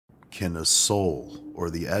Can a soul, or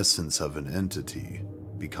the essence of an entity,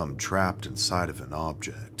 become trapped inside of an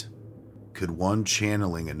object? Could one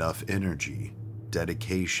channeling enough energy,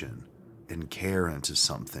 dedication, and care into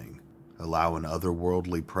something allow an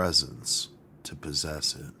otherworldly presence to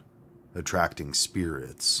possess it, attracting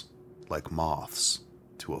spirits like moths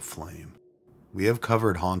to a flame? We have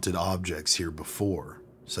covered haunted objects here before,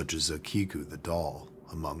 such as Okiku the doll,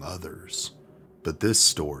 among others. But this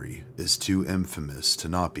story is too infamous to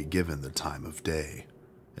not be given the time of day,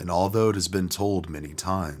 and although it has been told many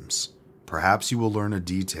times, perhaps you will learn a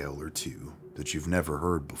detail or two that you've never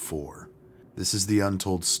heard before. This is the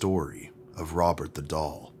untold story of Robert the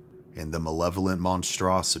Doll and the malevolent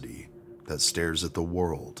monstrosity that stares at the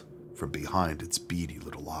world from behind its beady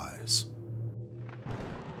little eyes.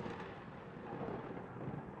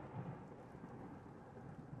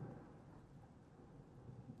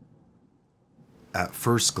 At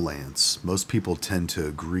first glance, most people tend to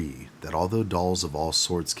agree that although dolls of all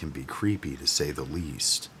sorts can be creepy to say the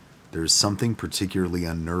least, there is something particularly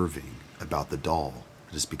unnerving about the doll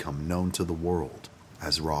that has become known to the world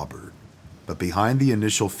as Robert. But behind the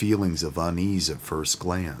initial feelings of unease at first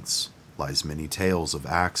glance lies many tales of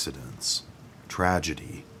accidents,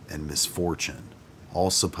 tragedy, and misfortune,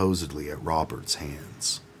 all supposedly at Robert's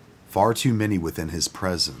hands. Far too many within his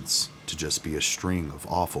presence to just be a string of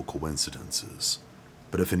awful coincidences.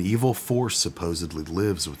 But if an evil force supposedly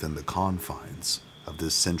lives within the confines of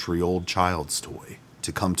this century-old child's toy,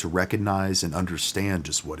 to come to recognize and understand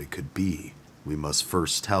just what it could be, we must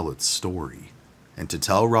first tell its story. And to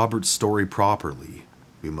tell Robert's story properly,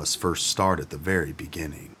 we must first start at the very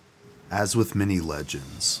beginning. As with many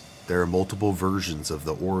legends, there are multiple versions of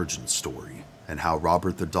the origin story and how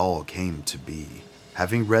Robert the Doll came to be.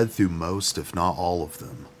 Having read through most, if not all of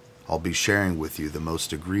them, I'll be sharing with you the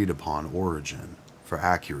most agreed upon origin for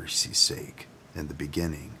accuracy's sake in the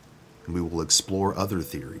beginning, and we will explore other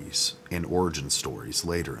theories and origin stories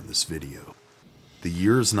later in this video. The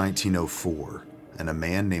year is 1904, and a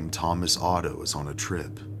man named Thomas Otto is on a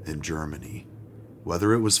trip in Germany.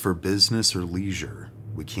 Whether it was for business or leisure,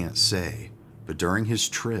 we can't say, but during his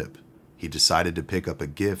trip, he decided to pick up a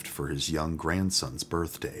gift for his young grandson's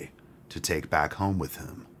birthday to take back home with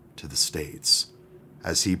him to the States.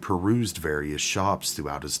 As he perused various shops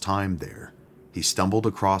throughout his time there, he stumbled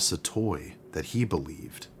across a toy that he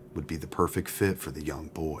believed would be the perfect fit for the young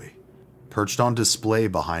boy. Perched on display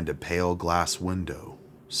behind a pale glass window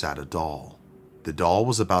sat a doll. The doll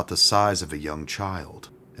was about the size of a young child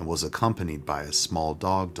and was accompanied by a small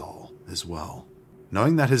dog doll as well.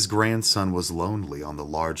 Knowing that his grandson was lonely on the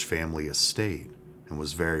large family estate and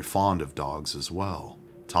was very fond of dogs as well,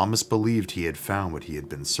 Thomas believed he had found what he had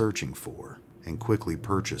been searching for and quickly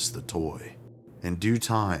purchased the toy. In due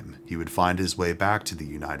time, he would find his way back to the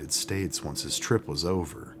United States once his trip was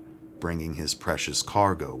over, bringing his precious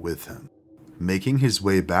cargo with him. Making his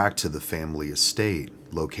way back to the family estate,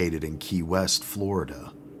 located in Key West,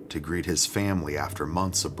 Florida, to greet his family after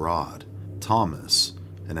months abroad, Thomas,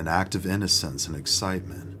 in an act of innocence and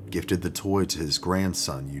excitement, gifted the toy to his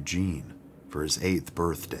grandson Eugene for his 8th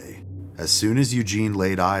birthday. As soon as Eugene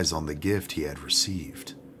laid eyes on the gift he had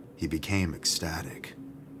received, he became ecstatic.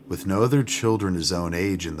 With no other children his own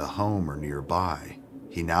age in the home or nearby,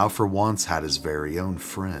 he now for once had his very own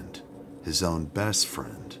friend, his own best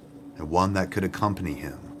friend, and one that could accompany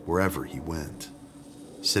him wherever he went.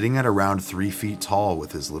 Sitting at around 3 feet tall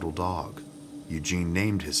with his little dog, Eugene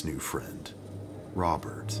named his new friend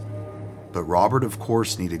Robert. But Robert, of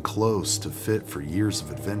course, needed clothes to fit for years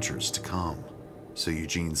of adventures to come, so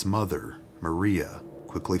Eugene's mother, Maria,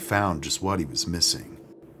 quickly found just what he was missing.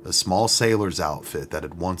 A small sailor's outfit that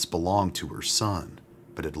had once belonged to her son,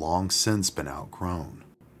 but had long since been outgrown.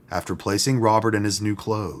 After placing Robert in his new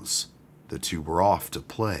clothes, the two were off to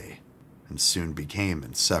play, and soon became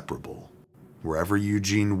inseparable. Wherever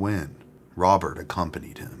Eugene went, Robert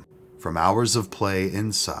accompanied him. From hours of play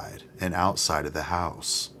inside and outside of the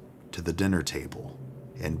house, to the dinner table,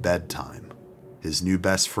 and bedtime, his new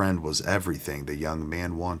best friend was everything the young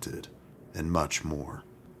man wanted, and much more.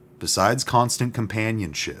 Besides constant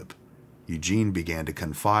companionship, Eugene began to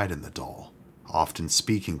confide in the doll, often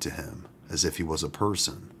speaking to him as if he was a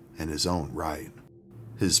person in his own right.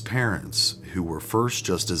 His parents, who were first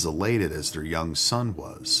just as elated as their young son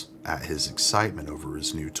was at his excitement over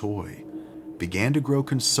his new toy, began to grow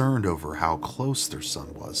concerned over how close their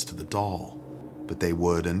son was to the doll, but they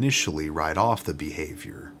would initially write off the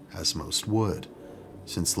behavior, as most would,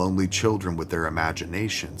 since lonely children with their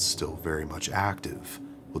imaginations still very much active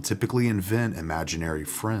will typically invent imaginary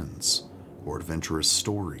friends or adventurous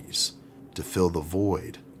stories to fill the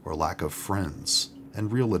void or lack of friends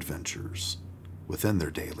and real adventures within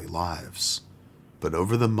their daily lives. But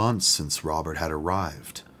over the months since Robert had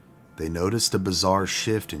arrived, they noticed a bizarre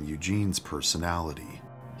shift in Eugene's personality.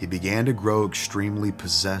 He began to grow extremely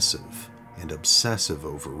possessive and obsessive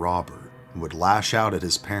over Robert and would lash out at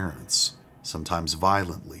his parents, sometimes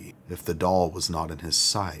violently, if the doll was not in his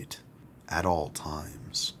sight at all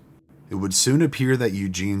times. It would soon appear that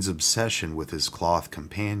Eugene's obsession with his cloth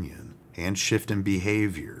companion and shift in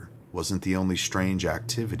behavior wasn't the only strange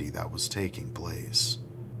activity that was taking place.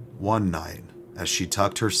 One night, as she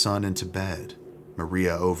tucked her son into bed,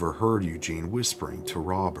 Maria overheard Eugene whispering to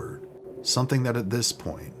Robert, something that at this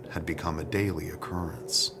point had become a daily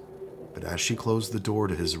occurrence. But as she closed the door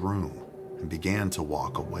to his room and began to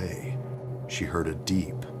walk away, she heard a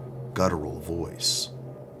deep, guttural voice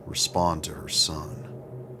respond to her son.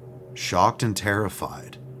 Shocked and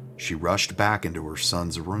terrified, she rushed back into her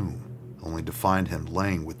son's room, only to find him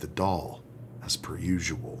laying with the doll, as per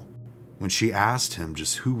usual. When she asked him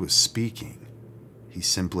just who was speaking, he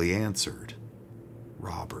simply answered,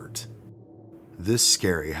 "Robert." This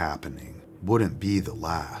scary happening wouldn't be the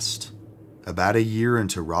last. About a year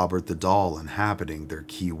into Robert the doll inhabiting their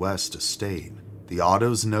Key West estate, the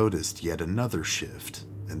Ottos noticed yet another shift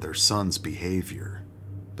in their son's behavior.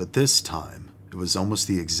 But this time, it was almost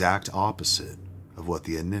the exact opposite of what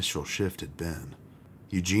the initial shift had been.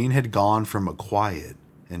 Eugene had gone from a quiet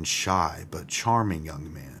and shy but charming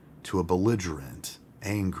young man to a belligerent,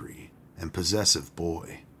 angry, and possessive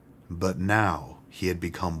boy. But now he had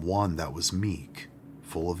become one that was meek,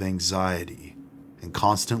 full of anxiety, and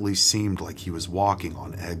constantly seemed like he was walking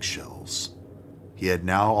on eggshells. He had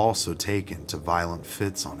now also taken to violent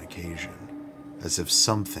fits on occasion, as if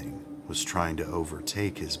something was trying to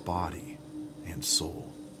overtake his body and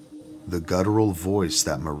soul. The guttural voice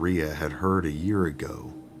that Maria had heard a year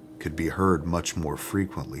ago could be heard much more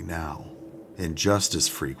frequently now, and just as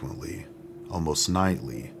frequently, almost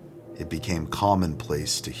nightly, it became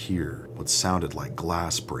commonplace to hear what sounded like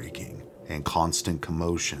glass breaking and constant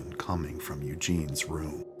commotion coming from Eugene's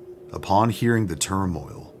room. Upon hearing the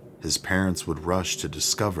turmoil, his parents would rush to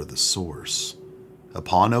discover the source.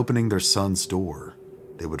 Upon opening their son's door,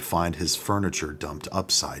 they would find his furniture dumped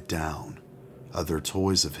upside down. Other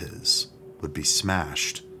toys of his would be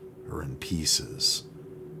smashed or in pieces,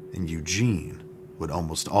 and Eugene would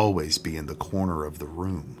almost always be in the corner of the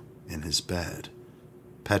room in his bed,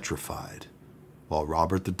 petrified, while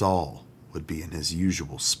Robert the doll would be in his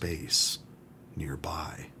usual space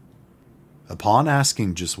nearby. Upon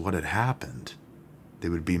asking just what had happened, they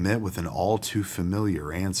would be met with an all too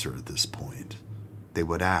familiar answer at this point. They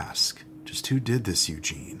would ask, "Just who did this,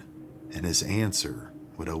 Eugene?" And his answer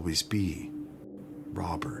would always be,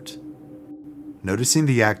 "Robert." Noticing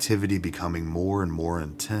the activity becoming more and more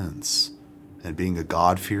intense, and being a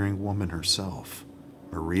God-fearing woman herself,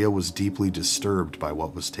 Maria was deeply disturbed by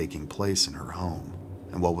what was taking place in her home,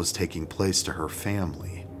 and what was taking place to her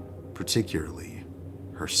family, particularly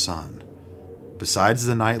her son. Besides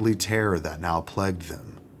the nightly terror that now plagued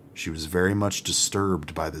them, she was very much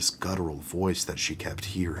disturbed by this guttural voice that she kept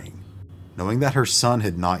hearing. Knowing that her son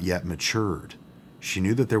had not yet matured, she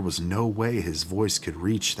knew that there was no way his voice could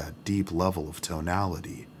reach that deep level of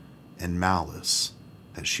tonality and malice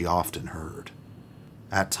that she often heard.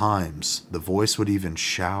 At times, the voice would even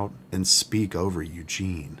shout and speak over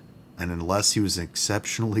Eugene, and unless he was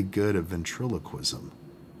exceptionally good at ventriloquism,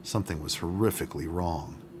 something was horrifically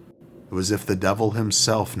wrong. It was as if the devil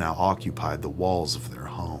himself now occupied the walls of their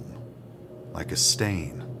home. Like a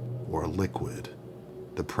stain or a liquid,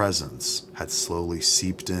 the presence had slowly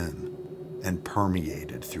seeped in and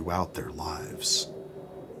permeated throughout their lives.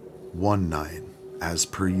 One night, as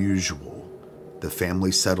per usual, the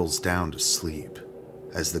family settles down to sleep,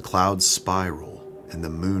 as the clouds spiral and the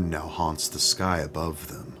moon now haunts the sky above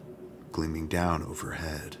them, gleaming down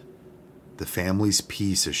overhead. The family's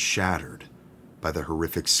peace is shattered by the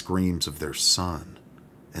horrific screams of their son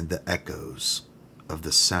and the echoes of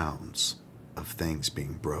the sounds of things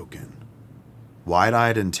being broken.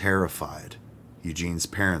 Wide-eyed and terrified, Eugene's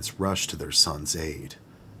parents rush to their son's aid.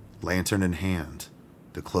 Lantern in hand,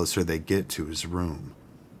 the closer they get to his room,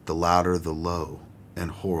 the louder the low and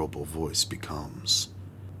horrible voice becomes,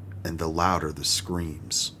 and the louder the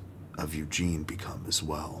screams of Eugene become as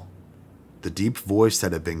well. The deep voice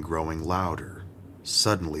that had been growing louder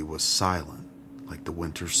suddenly was silent like the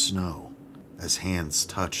winter snow as hands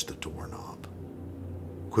touched the doorknob.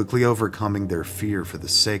 Quickly overcoming their fear for the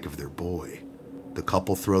sake of their boy, the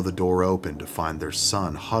couple throw the door open to find their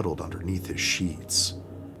son huddled underneath his sheets.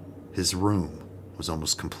 His room was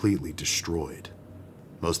almost completely destroyed.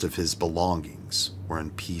 Most of his belongings were in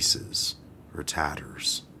pieces or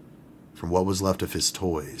tatters. From what was left of his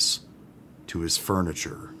toys to his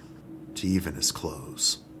furniture, to even his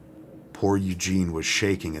clothes. Poor Eugene was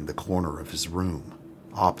shaking in the corner of his room,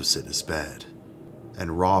 opposite his bed,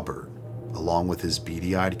 and Robert, along with his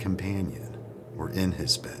beady-eyed companion, were in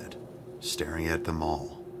his bed, staring at them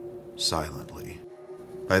all, silently.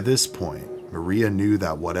 By this point, Maria knew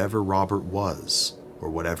that whatever Robert was, or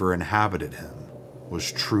whatever inhabited him,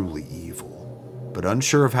 was truly evil. But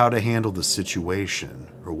unsure of how to handle the situation,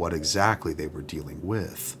 or what exactly they were dealing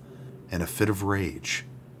with, in a fit of rage,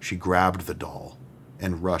 she grabbed the doll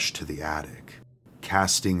and rushed to the attic,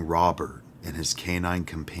 casting Robert and his canine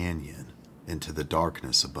companion into the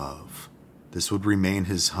darkness above. This would remain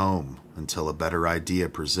his home until a better idea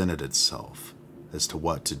presented itself as to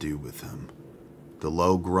what to do with him. The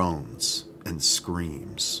low groans and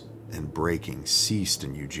screams and breaking ceased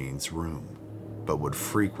in Eugene's room, but would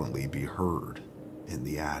frequently be heard in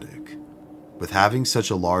the attic. With having such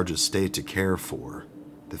a large estate to care for,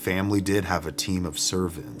 the family did have a team of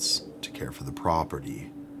servants to care for the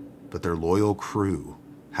property, but their loyal crew,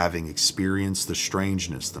 having experienced the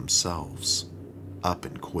strangeness themselves, up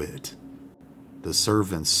and quit. The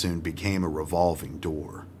servants soon became a revolving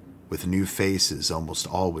door, with new faces almost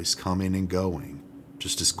always coming and going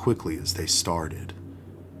just as quickly as they started.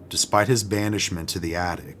 Despite his banishment to the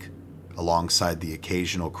attic, alongside the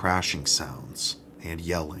occasional crashing sounds and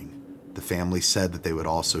yelling, the family said that they would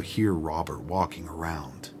also hear Robert walking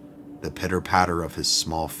around, the pitter-patter of his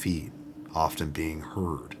small feet often being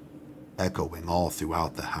heard, echoing all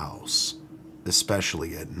throughout the house,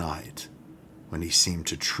 especially at night, when he seemed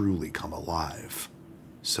to truly come alive,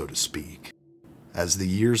 so to speak. As the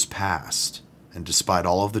years passed, and despite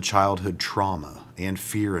all of the childhood trauma and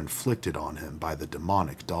fear inflicted on him by the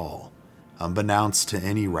demonic doll, unbeknownst to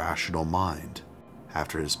any rational mind,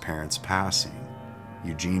 after his parents' passing,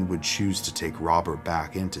 Eugene would choose to take Robert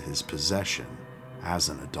back into his possession as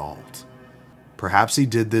an adult. Perhaps he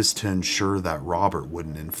did this to ensure that Robert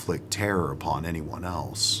wouldn't inflict terror upon anyone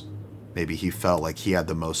else. Maybe he felt like he had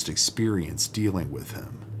the most experience dealing with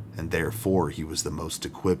him, and therefore he was the most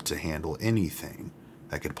equipped to handle anything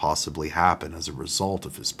that could possibly happen as a result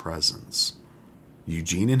of his presence.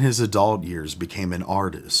 Eugene in his adult years became an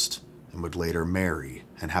artist and would later marry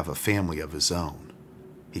and have a family of his own.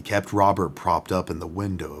 He kept Robert propped up in the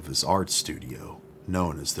window of his art studio,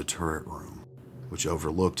 known as the turret room, which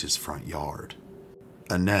overlooked his front yard.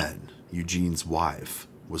 Annette, Eugene's wife,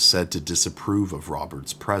 was said to disapprove of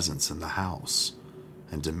Robert's presence in the house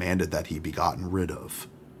and demanded that he be gotten rid of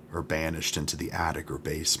or banished into the attic or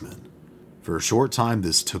basement. For a short time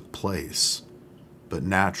this took place, but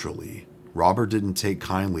naturally, Robert didn't take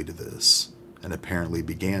kindly to this and apparently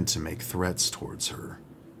began to make threats towards her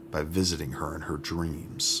by visiting her in her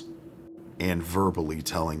dreams and verbally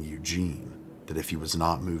telling Eugene that if he was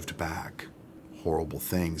not moved back, horrible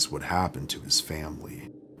things would happen to his family.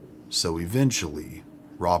 So eventually,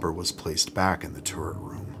 Robert was placed back in the turret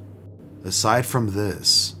room. Aside from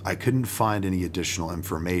this, I couldn't find any additional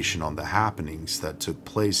information on the happenings that took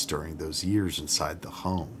place during those years inside the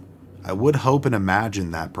home. I would hope and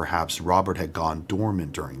imagine that perhaps Robert had gone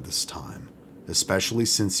dormant during this time, especially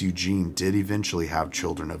since Eugene did eventually have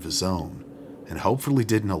children of his own, and hopefully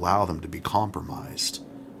didn't allow them to be compromised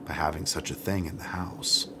by having such a thing in the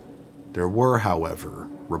house. There were, however,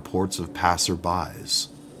 reports of passerbys,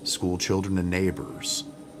 school children and neighbors,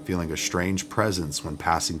 feeling a strange presence when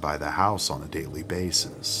passing by the house on a daily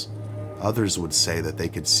basis. Others would say that they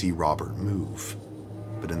could see Robert move,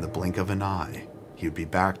 but in the blink of an eye, he would be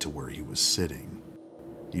back to where he was sitting.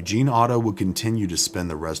 Eugene Otto would continue to spend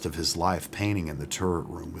the rest of his life painting in the turret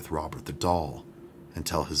room with Robert the doll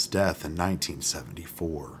until his death in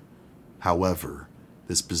 1974. However,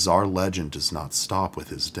 this bizarre legend does not stop with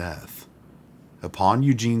his death. Upon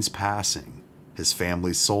Eugene's passing, his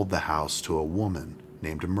family sold the house to a woman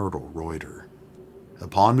named Myrtle Reuter.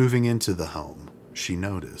 Upon moving into the home, she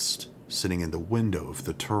noticed, sitting in the window of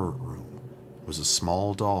the turret room, was a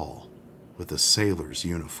small doll with a sailor's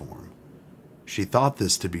uniform. She thought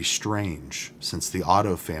this to be strange, since the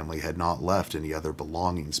Otto family had not left any other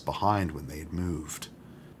belongings behind when they had moved.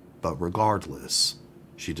 But regardless,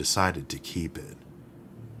 she decided to keep it.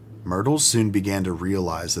 Myrtle soon began to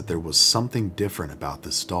realize that there was something different about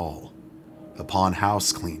this doll. Upon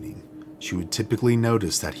house cleaning, she would typically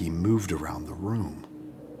notice that he moved around the room,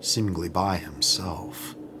 seemingly by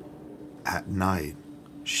himself. At night,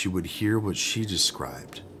 she would hear what she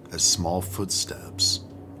described as small footsteps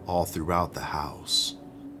all throughout the house.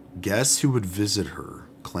 Guests who would visit her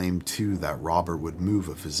claimed too that Robert would move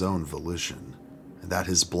of his own volition, and that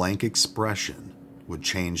his blank expression would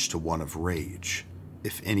change to one of rage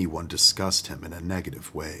if anyone discussed him in a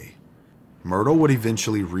negative way. Myrtle would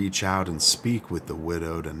eventually reach out and speak with the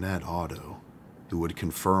widowed Annette Otto, who would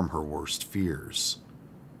confirm her worst fears,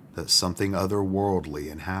 that something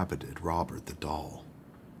otherworldly inhabited Robert the doll.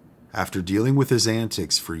 After dealing with his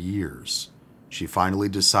antics for years, she finally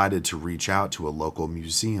decided to reach out to a local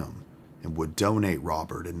museum and would donate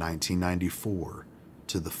Robert in 1994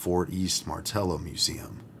 to the Fort East Martello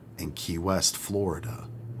Museum in Key West, Florida,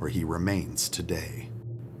 where he remains today.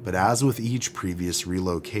 But as with each previous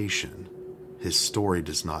relocation, his story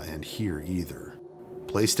does not end here either.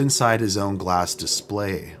 Placed inside his own glass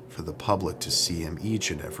display for the public to see him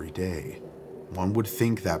each and every day, one would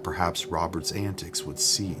think that perhaps Robert's antics would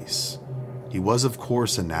cease. He was, of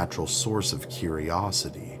course, a natural source of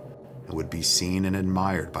curiosity and would be seen and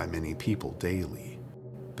admired by many people daily,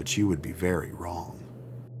 but you would be very wrong.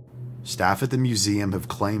 Staff at the museum have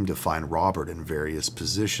claimed to find Robert in various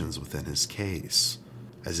positions within his case,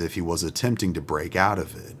 as if he was attempting to break out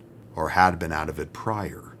of it, or had been out of it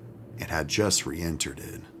prior, and had just re-entered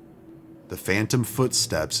it. The phantom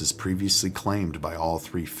footsteps, as previously claimed by all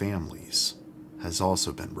three families, has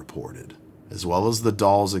also been reported, as well as the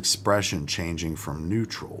doll's expression changing from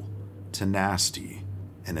neutral to nasty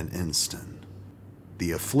in an instant.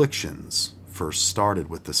 The afflictions first started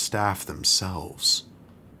with the staff themselves,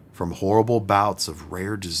 from horrible bouts of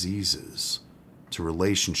rare diseases to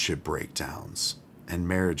relationship breakdowns and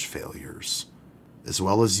marriage failures, as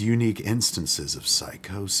well as unique instances of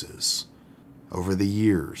psychosis. Over the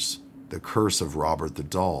years, the curse of Robert the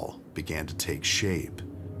doll began to take shape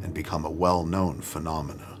and become a well-known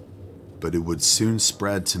phenomena, but it would soon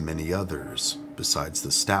spread to many others besides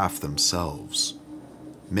the staff themselves.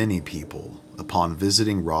 Many people, upon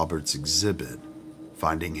visiting Robert's exhibit,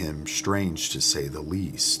 finding him strange to say the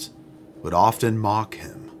least, would often mock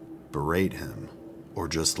him, berate him, or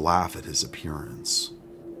just laugh at his appearance.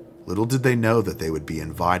 Little did they know that they would be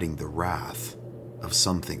inviting the wrath of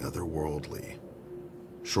something otherworldly.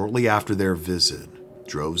 Shortly after their visit,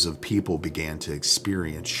 droves of people began to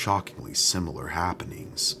experience shockingly similar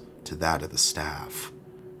happenings to that of the staff,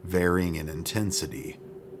 varying in intensity,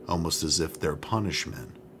 almost as if their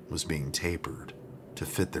punishment was being tapered to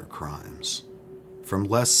fit their crimes. From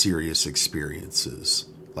less serious experiences,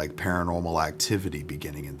 like paranormal activity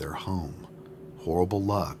beginning in their home, horrible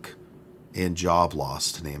luck, and job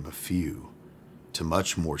loss to name a few, to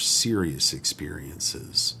much more serious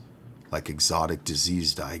experiences, like exotic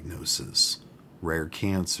disease diagnosis, rare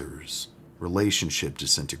cancers, relationship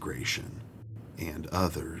disintegration, and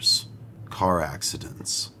others, car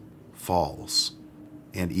accidents, falls,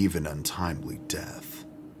 and even untimely death.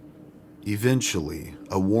 Eventually,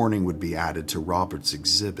 a warning would be added to Robert's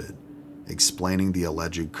exhibit, explaining the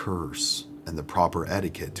alleged curse and the proper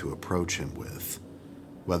etiquette to approach him with,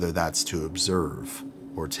 whether that's to observe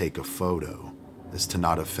or take a photo, is to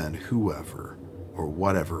not offend whoever or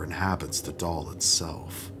whatever inhabits the doll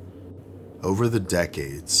itself. Over the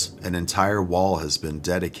decades, an entire wall has been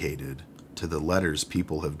dedicated to the letters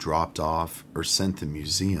people have dropped off or sent the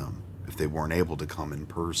museum if they weren't able to come in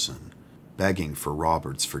person, begging for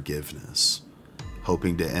Robert's forgiveness,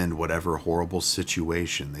 hoping to end whatever horrible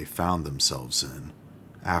situation they found themselves in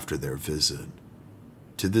after their visit.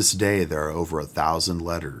 To this day, there are over 1,000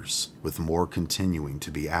 letters, with more continuing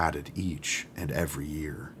to be added each and every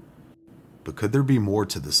year. But could there be more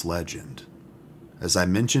to this legend? As I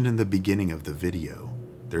mentioned in the beginning of the video,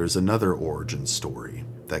 there is another origin story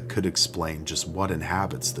that could explain just what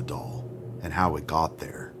inhabits the doll and how it got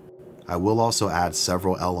there. I will also add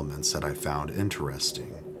several elements that I found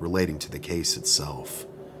interesting relating to the case itself.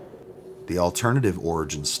 The alternative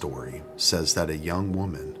origin story says that a young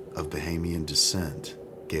woman of Bahamian descent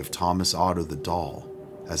gave Thomas Otto the doll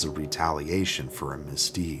as a retaliation for a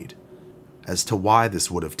misdeed. As to why this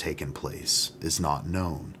would have taken place is not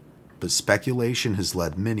known, but speculation has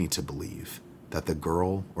led many to believe that the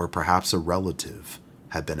girl, or perhaps a relative,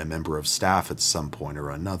 had been a member of staff at some point or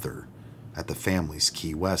another at the family's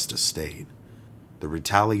Key West estate. The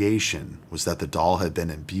retaliation was that the doll had been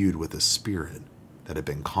imbued with a spirit that had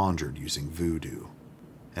been conjured using voodoo,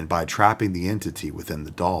 and by trapping the entity within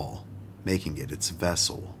the doll, making it its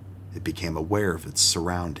vessel, it became aware of its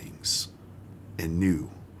surroundings and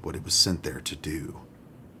knew what it was sent there to do.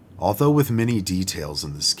 Although with many details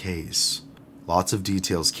in this case, lots of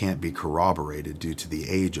details can't be corroborated due to the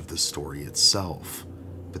age of the story itself,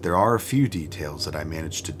 but there are a few details that I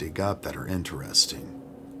managed to dig up that are interesting.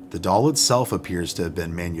 The doll itself appears to have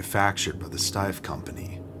been manufactured by the Steiff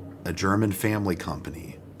Company, a German family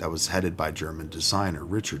company that was headed by German designer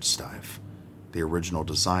Richard Steiff, the original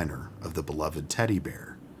designer of the beloved teddy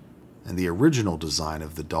bear, and the original design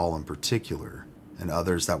of the doll in particular and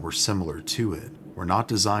others that were similar to it were not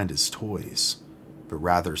designed as toys, but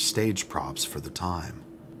rather stage props for the time.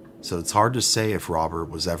 So it's hard to say if Robert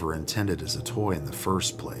was ever intended as a toy in the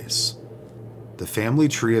first place. The family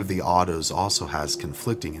tree of the Ottos also has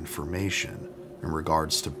conflicting information in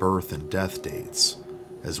regards to birth and death dates,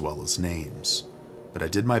 as well as names, but I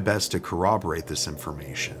did my best to corroborate this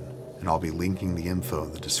information, and I'll be linking the info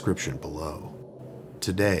in the description below.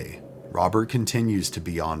 Today, Robert continues to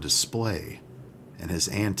be on display, and his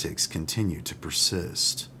antics continue to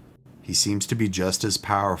persist. He seems to be just as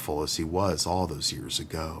powerful as he was all those years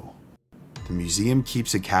ago. The museum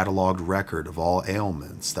keeps a cataloged record of all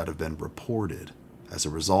ailments that have been reported as a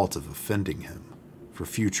result of offending him, for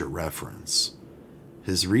future reference.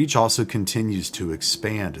 His reach also continues to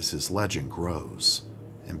expand as his legend grows,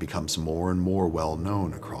 and becomes more and more well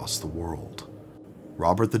known across the world.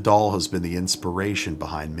 Robert the Doll has been the inspiration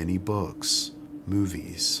behind many books,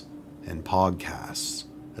 movies, and podcasts,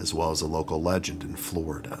 as well as a local legend in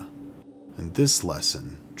Florida. And this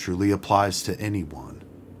lesson truly applies to anyone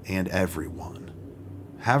and everyone.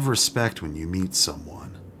 Have respect when you meet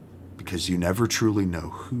someone, because you never truly know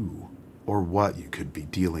who or what you could be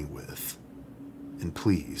dealing with. And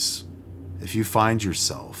please, if you find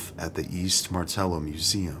yourself at the East Martello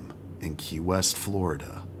Museum in Key West,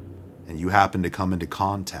 Florida, and you happen to come into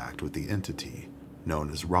contact with the entity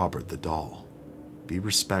known as Robert the Doll, be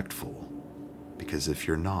respectful, because if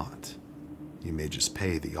you're not, you may just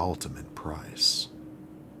pay the ultimate price.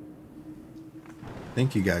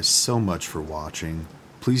 Thank you guys so much for watching.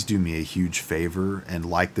 Please do me a huge favor and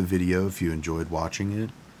like the video if you enjoyed watching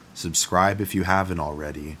it, subscribe if you haven't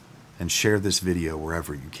already, and share this video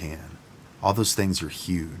wherever you can. All those things are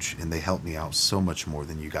huge, and they help me out so much more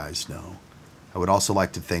than you guys know. I would also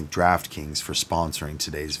like to thank DraftKings for sponsoring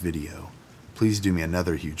today's video. Please do me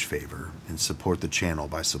another huge favor and support the channel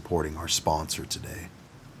by supporting our sponsor today.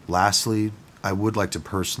 Lastly, I would like to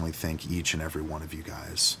personally thank each and every one of you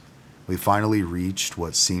guys. We finally reached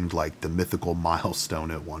what seemed like the mythical milestone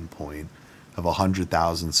at one point of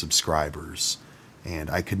 100,000 subscribers, and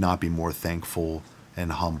I could not be more thankful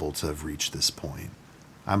and humbled to have reached this point.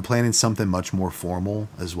 I'm planning something much more formal,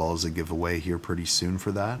 as well as a giveaway here pretty soon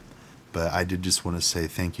for that, but I did just want to say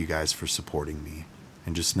thank you guys for supporting me,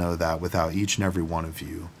 and just know that without each and every one of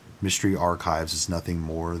you, Mystery Archives is nothing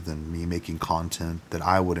more than me making content that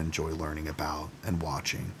I would enjoy learning about and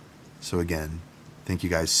watching. So again, thank you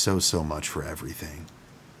guys so much for everything.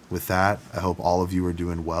 With that, I hope all of you are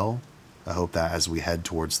doing well. I hope that as we head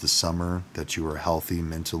towards the summer, that you are healthy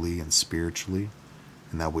mentally and spiritually,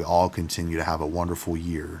 and that we all continue to have a wonderful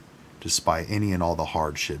year, despite any and all the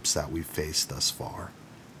hardships that we've faced thus far.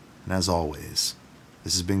 And as always,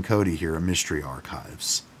 this has been Cody here at Mystery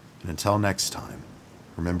Archives, and until next time,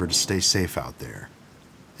 remember to stay safe out there,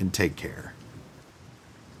 and take care.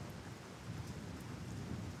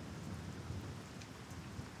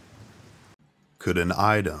 Could an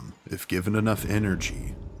item, if given enough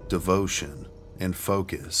energy, devotion, and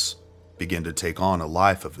focus, begin to take on a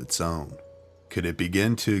life of its own? Could it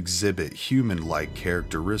begin to exhibit human-like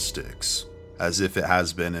characteristics, as if it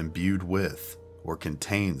has been imbued with, or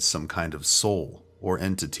contains some kind of soul or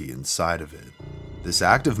entity inside of it? This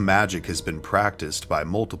act of magic has been practiced by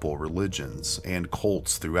multiple religions and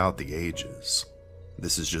cults throughout the ages.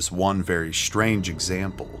 This is just one very strange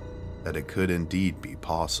example that it could indeed be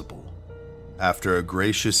possible. After a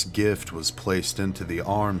gracious gift was placed into the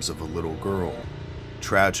arms of a little girl,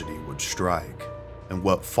 tragedy would strike, and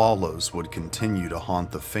what follows would continue to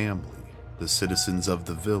haunt the family, the citizens of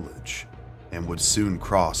the village, and would soon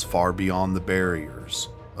cross far beyond the barriers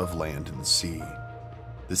of land and sea.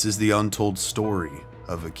 This is the untold story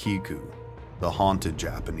of Okiku, the haunted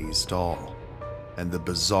Japanese doll, and the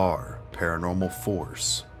bizarre paranormal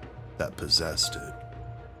force that possessed it.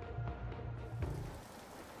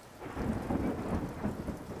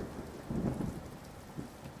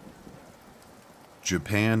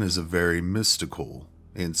 Japan is a very mystical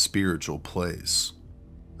and spiritual place,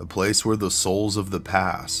 a place where the souls of the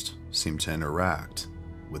past seem to interact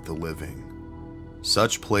with the living.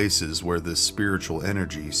 Such places where this spiritual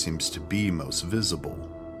energy seems to be most visible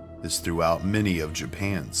is throughout many of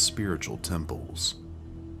Japan's spiritual temples.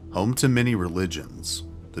 Home to many religions,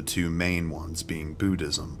 the two main ones being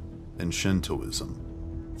Buddhism and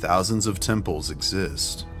Shintoism, thousands of temples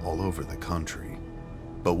exist all over the country.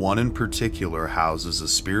 But one in particular houses a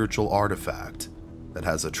spiritual artifact that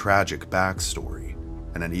has a tragic backstory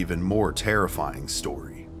and an even more terrifying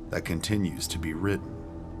story that continues to be written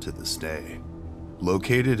to this day.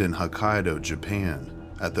 Located in Hokkaido,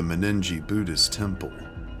 Japan, at the Meninji Buddhist Temple,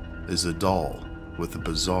 is a doll with a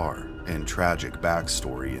bizarre and tragic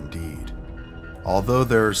backstory indeed. Although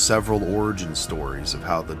there are several origin stories of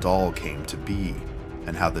how the doll came to be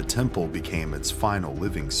and how the temple became its final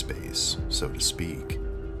living space, so to speak,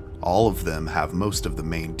 all of them have most of the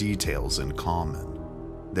main details in common.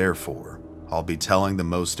 Therefore, I'll be telling the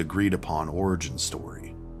most agreed upon origin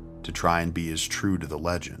story to try and be as true to the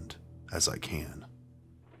legend as I can.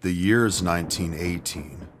 The year is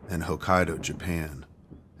 1918 in Hokkaido, Japan,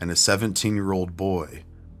 and a 17-year-old boy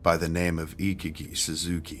by the name of Okiku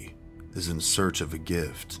Suzuki is in search of a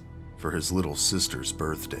gift for his little sister's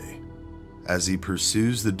birthday. As he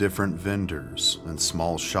pursues the different vendors and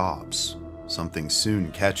small shops, something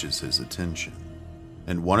soon catches his attention.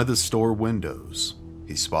 In one of the store windows,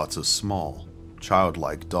 he spots a small,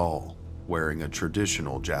 childlike doll wearing a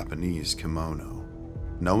traditional Japanese kimono.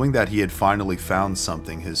 Knowing that he had finally found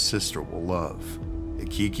something his sister will love,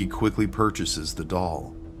 Okiku quickly purchases the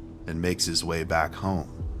doll and makes his way back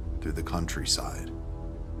home through the countryside.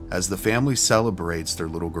 As the family celebrates their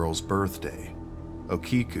little girl's birthday,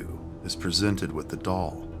 Okiku is presented with the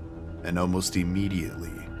doll, and almost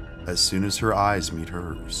immediately, as soon as her eyes meet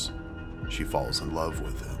hers, she falls in love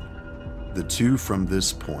with him. The two from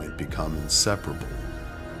this point become inseparable.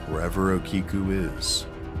 Wherever Okiku is,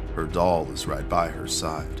 her doll is right by her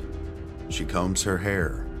side. She combs her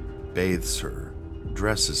hair, bathes her,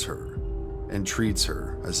 dresses her, and treats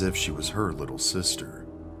her as if she was her little sister.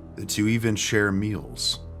 The two even share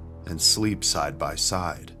meals and sleep side by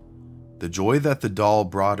side. The joy that the doll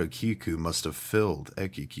brought Okiku must have filled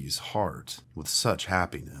Okiku's heart with such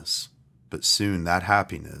happiness, but soon that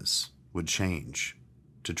happiness would change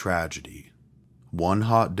to tragedy. One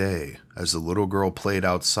hot day, as the little girl played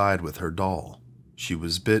outside with her doll, she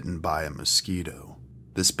was bitten by a mosquito.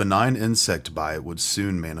 This benign insect bite would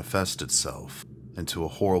soon manifest itself into a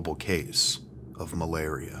horrible case of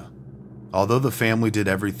malaria. Although the family did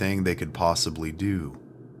everything they could possibly do,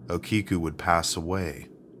 Okiku would pass away,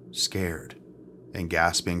 scared and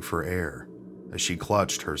gasping for air as she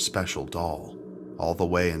clutched her special doll, all the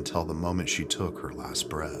way until the moment she took her last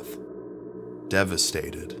breath.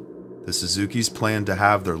 Devastated, the Suzukis planned to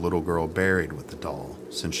have their little girl buried with the doll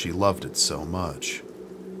since she loved it so much,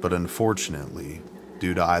 but unfortunately,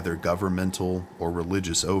 due to either governmental or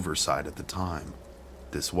religious oversight at the time,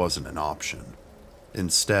 this wasn't an option.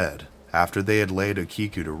 Instead, after they had laid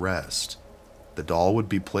Okiku to rest, the doll would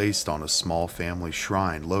be placed on a small family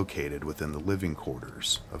shrine located within the living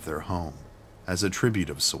quarters of their home as a tribute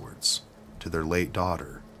of sorts to their late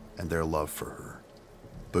daughter and their love for her.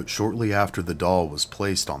 But shortly after the doll was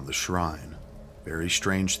placed on the shrine, very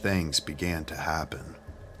strange things began to happen.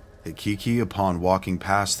 Okiku, upon walking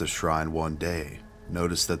past the shrine one day,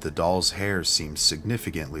 noticed that the doll's hair seemed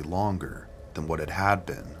significantly longer than what it had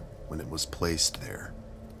been when it was placed there.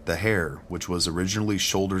 The hair, which was originally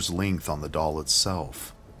shoulder's length on the doll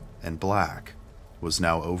itself, and black, was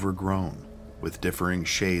now overgrown, with differing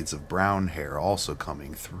shades of brown hair also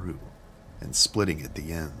coming through and splitting at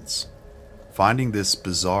the ends. Finding this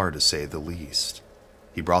bizarre to say the least,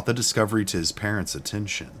 he brought the discovery to his parents'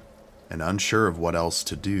 attention, and unsure of what else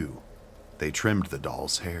to do, they trimmed the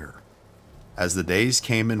doll's hair. As the days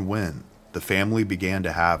came and went, the family began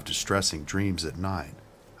to have distressing dreams at night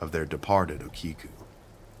of their departed Okiku.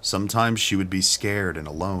 Sometimes she would be scared and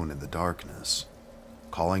alone in the darkness,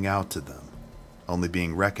 calling out to them, only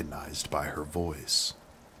being recognized by her voice.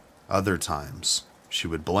 Other times, she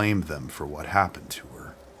would blame them for what happened to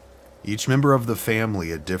her. Each member of the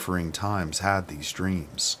family at differing times had these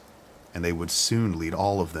dreams, and they would soon lead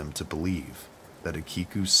all of them to believe that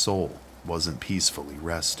Okiku's soul wasn't peacefully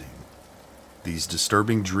resting. These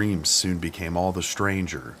disturbing dreams soon became all the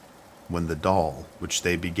stranger when the doll, which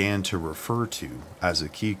they began to refer to as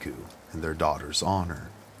Okiku in their daughter's honor,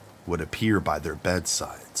 would appear by their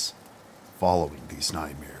bedsides, following these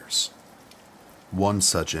nightmares. One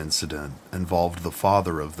such incident involved the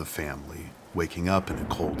father of the family waking up in a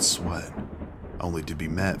cold sweat, only to be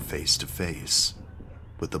met face to face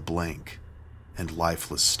with the blank and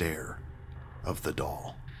lifeless stare of the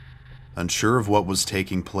doll. Unsure of what was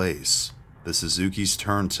taking place, the Suzukis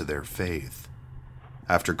turned to their faith.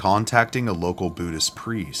 After contacting a local Buddhist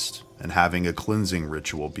priest and having a cleansing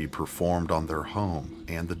ritual be performed on their home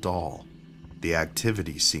and the doll, the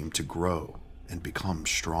activity seemed to grow and become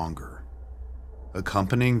stronger.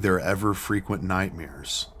 Accompanying their ever-frequent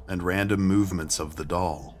nightmares and random movements of the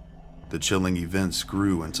doll, the chilling events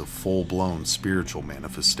grew into full-blown spiritual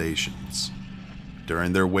manifestations.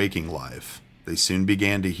 During their waking life, they soon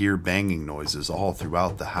began to hear banging noises all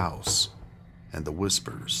throughout the house and the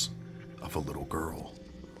whispers of a little girl.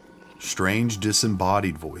 Strange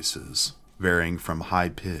disembodied voices, varying from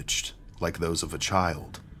high-pitched, like those of a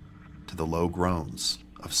child, to the low groans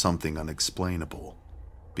of something unexplainable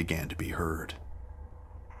began to be heard.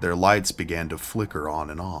 Their lights began to flicker on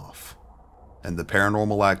and off, and the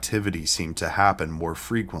paranormal activity seemed to happen more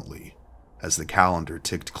frequently as the calendar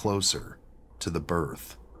ticked closer to the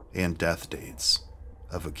birth and death dates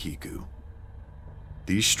of Okiku.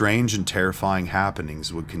 These strange and terrifying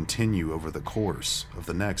happenings would continue over the course of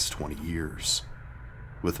the next 20 years,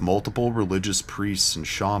 with multiple religious priests and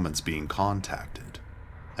shamans being contacted,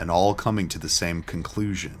 and all coming to the same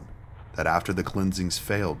conclusion that after the cleansings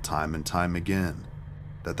failed time and time again,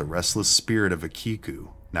 that the restless spirit of Okiku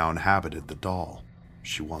now inhabited the doll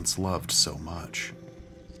she once loved so much.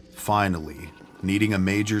 Finally, needing a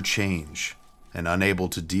major change and unable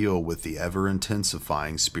to deal with the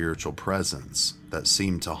ever-intensifying spiritual presence that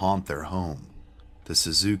seemed to haunt their home, the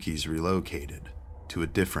Suzukis relocated to a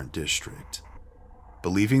different district.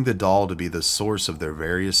 Believing the doll to be the source of their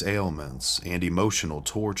various ailments and emotional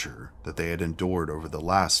torture that they had endured over the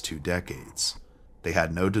last 2 decades, they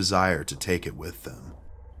had no desire to take it with them.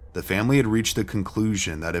 The family had reached the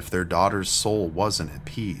conclusion that if their daughter's soul wasn't at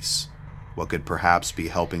peace, what could perhaps be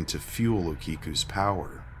helping to fuel Okiku's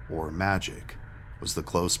power, or magic, was the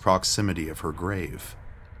close proximity of her grave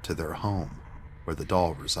to their home, where the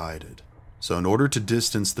doll resided. So in order to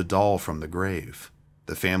distance the doll from the grave,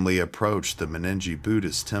 the family approached the Meninji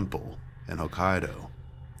Buddhist temple in Hokkaido,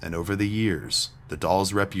 and over the years, the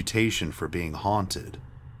doll's reputation for being haunted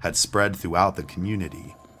had spread throughout the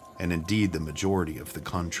community, and indeed the majority of the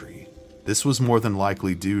country. This was more than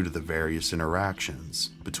likely due to the various interactions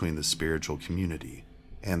between the spiritual community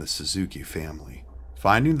and the Suzuki family.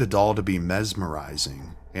 Finding the doll to be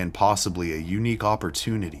mesmerizing and possibly a unique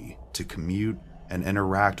opportunity to commute and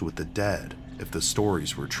interact with the dead if the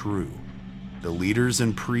stories were true, the leaders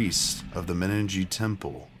and priests of the Meninji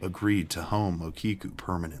temple agreed to home Okiku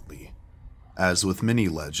permanently. As with many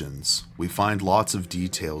legends, we find lots of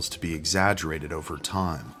details to be exaggerated over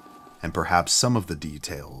time, and perhaps some of the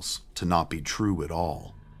details to not be true at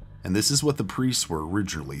all. And this is what the priests were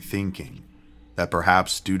originally thinking, that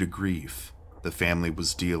perhaps due to grief, the family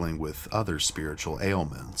was dealing with other spiritual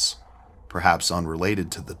ailments, perhaps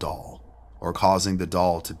unrelated to the doll, or causing the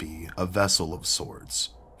doll to be a vessel of sorts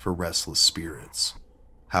for restless spirits.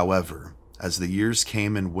 However, as the years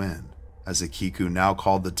came and went, as Okiku now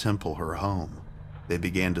called the temple her home, they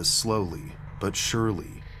began to slowly but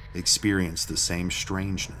surely experience the same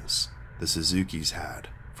strangeness the Suzukis had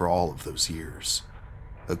for all of those years.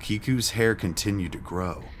 Okiku's hair continued to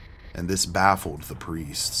grow, and this baffled the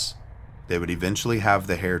priests. They would eventually have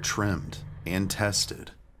the hair trimmed and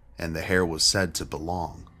tested, and the hair was said to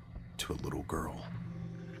belong to a little girl.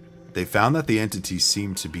 They found that the entity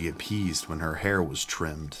seemed to be appeased when her hair was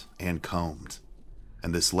trimmed and combed,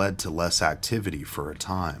 and this led to less activity for a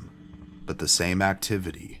time, but the same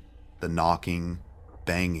activity, the knocking,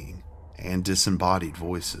 banging, and disembodied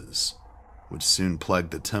voices, would soon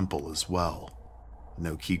plague the temple as well, and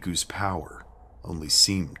Okiku's power only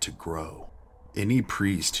seemed to grow. Any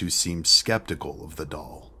priest who seemed skeptical of the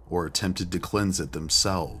doll or attempted to cleanse it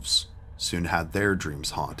themselves soon had their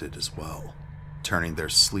dreams haunted as well, turning their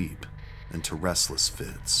sleep into restless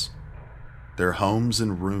fits. Their homes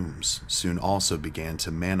and rooms soon also began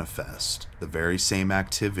to manifest the very same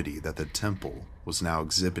activity that the temple was now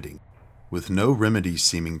exhibiting. With no remedy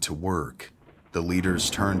seeming to work, the leaders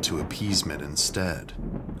turned to appeasement instead,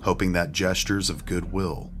 hoping that gestures of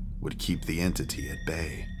goodwill would keep the entity at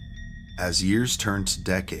bay. As years turned to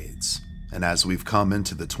decades, and as we've come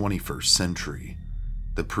into the 21st century,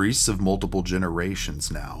 the priests of multiple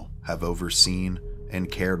generations now have overseen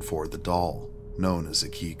and cared for the doll known as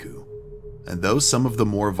Okiku. And though some of the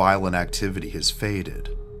more violent activity has faded,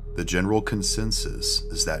 the general consensus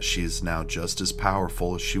is that she is now just as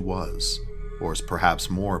powerful as she was, or is perhaps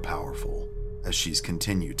more powerful as she's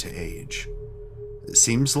continued to age. It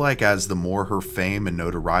seems like as the more her fame and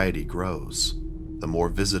notoriety grows, the more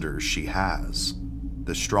visitors she has,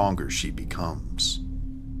 the stronger she becomes.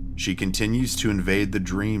 She continues to invade the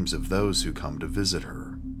dreams of those who come to visit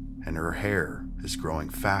her, and her hair is growing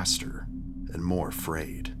faster and more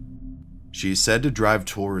frayed. She is said to drive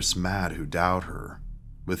tourists mad who doubt her,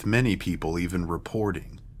 with many people even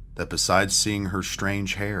reporting that besides seeing her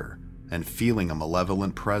strange hair and feeling a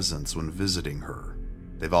malevolent presence when visiting her,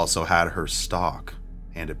 they've also had her stalk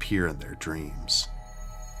and appear in their dreams.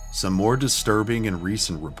 Some more disturbing and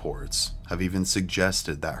recent reports have even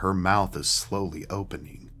suggested that her mouth is slowly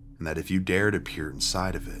opening, and that if you dare to peer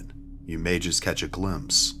inside of it, you may just catch a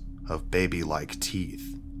glimpse of baby-like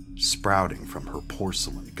teeth sprouting from her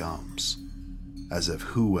porcelain gums, as if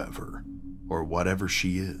whoever or whatever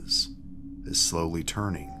she is slowly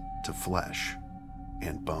turning to flesh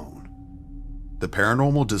and bone. The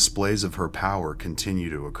paranormal displays of her power continue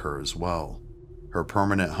to occur as well. Her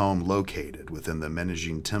permanent home, located within the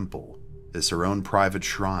Menaging Temple, is her own private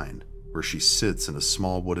shrine where she sits in a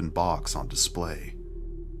small wooden box on display.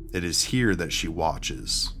 It is here that she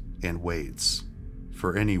watches and waits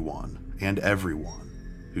for anyone and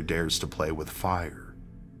everyone who dares to play with fire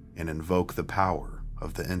and invoke the power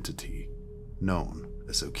of the entity known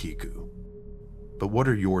as Okiku. But what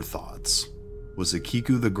are your thoughts? Was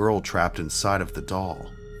Okiku the girl trapped inside of the doll?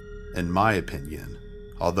 In my opinion,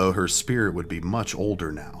 although her spirit would be much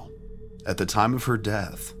older now, at the time of her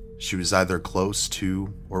death, she was either close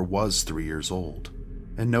to or was 3 years old,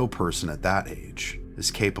 and no person at that age is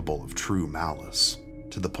capable of true malice,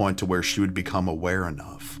 to the point to where she would become aware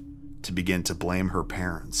enough to begin to blame her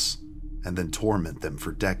parents and then torment them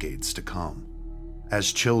for decades to come.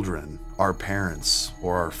 As children, our parents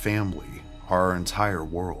or our family are our entire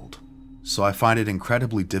world, so I find it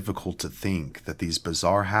incredibly difficult to think that these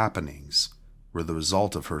bizarre happenings were the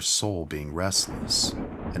result of her soul being restless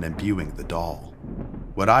and imbuing the doll.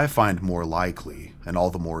 What I find more likely, and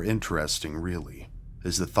all the more interesting really,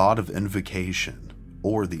 is the thought of invocation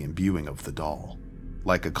or the imbuing of the doll,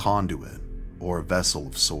 like a conduit or a vessel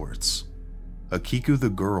of sorts. Okiku the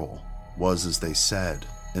girl was, as they said,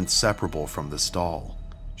 inseparable from this doll.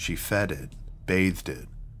 She fed it, bathed it,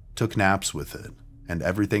 took naps with it, and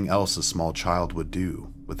everything else a small child would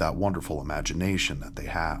do with that wonderful imagination that they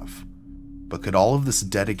have. But could all of this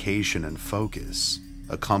dedication and focus,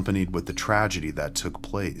 accompanied with the tragedy that took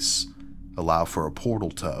place, allow for a portal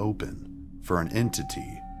to open for an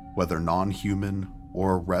entity, whether non-human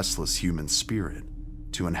or a restless human spirit,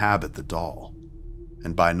 to inhabit the doll?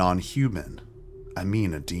 And by non-human, I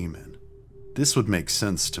mean a demon. This would make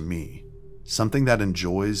sense to me. Something that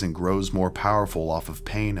enjoys and grows more powerful off of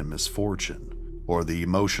pain and misfortune, or the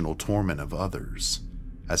emotional torment of others.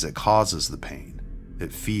 As it causes the pain,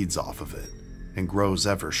 it feeds off of it and grows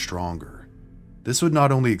ever stronger. This would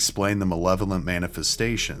not only explain the malevolent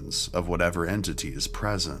manifestations of whatever entity is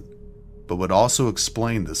present, but would also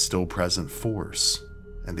explain the still present force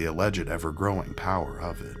and the alleged ever-growing power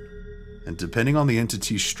of it. And depending on the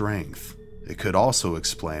entity's strength, it could also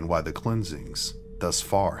explain why the cleansings thus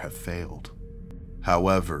far have failed.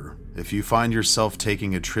 However, if you find yourself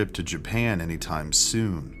taking a trip to Japan anytime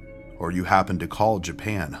soon, or you happen to call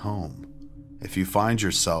Japan home, if you find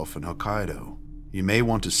yourself in Hokkaido, you may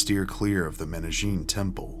want to steer clear of the Menaging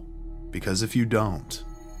Temple, because if you don't,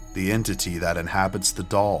 the entity that inhabits the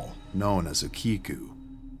doll, known as Okiku,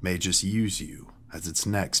 may just use you as its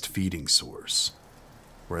next feeding source,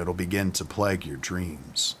 where it'll begin to plague your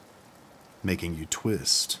dreams, making you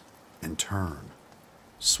twist and turn,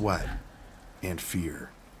 sweat and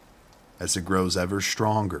fear, as it grows ever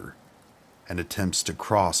stronger and attempts to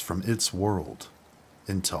cross from its world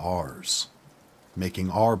into ours,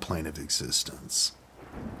 making our plane of existence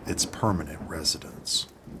its permanent residence.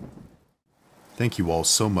 Thank you all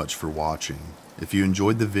so much for watching. If you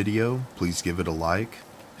enjoyed the video, please give it a like,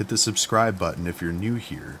 hit the subscribe button if you're new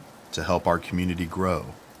here to help our community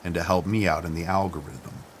grow and to help me out in the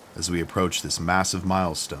algorithm as we approach this massive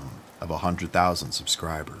milestone of 100,000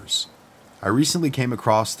 subscribers. I recently came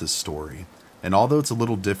across this story, and although it's a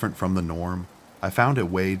little different from the norm, I found it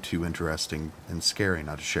way too interesting and scary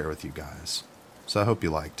not to share with you guys. So I hope you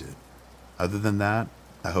liked it. Other than that,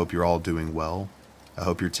 I hope you're all doing well. I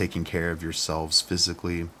hope you're taking care of yourselves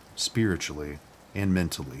physically, spiritually, and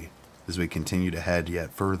mentally as we continue to head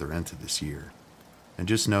yet further into this year. And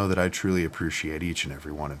just know that I truly appreciate each and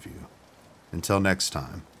every one of you. Until next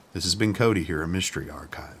time, this has been Cody here at Mystery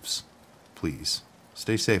Archives. Please,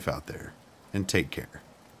 stay safe out there, and take care.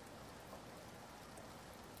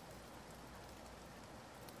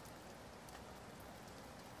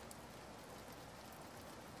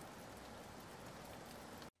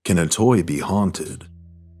 Can a toy be haunted,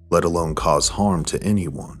 let alone cause harm to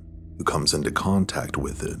anyone who comes into contact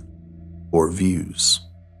with it or views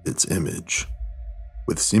its image?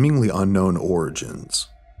 With seemingly unknown origins,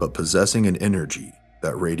 but possessing an energy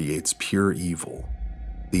that radiates pure evil,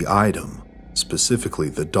 the item, specifically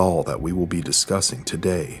the doll that we will be discussing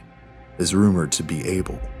today, is rumored to be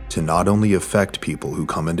able to not only affect people who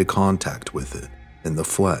come into contact with it in the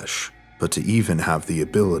flesh, but to even have the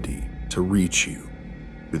ability to reach you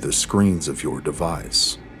through the screens of your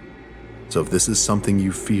device. So if this is something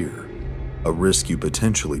you fear, a risk you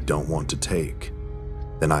potentially don't want to take,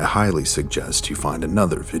 then I highly suggest you find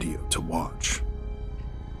another video to watch.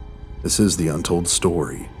 This is the untold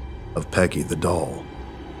story of Peggy the doll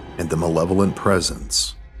and the malevolent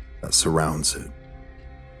presence that surrounds it.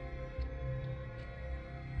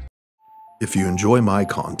 If you enjoy my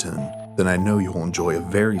content, then I know you'll enjoy a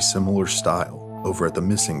very similar style over at the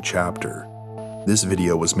Missing Chapter. This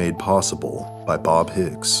video was made possible by Bob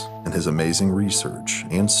Hicks and his amazing research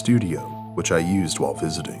and studio, which I used while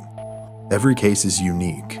visiting. Every case is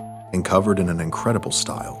unique and covered in an incredible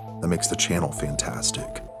style that makes the channel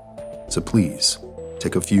fantastic. So please,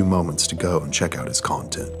 take a few moments to go and check out his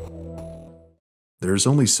content. There's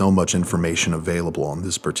only so much information available on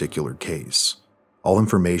this particular case. All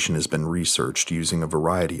information has been researched using a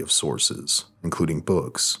variety of sources, including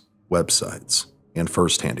books, websites, and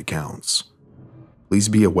first-hand accounts. Please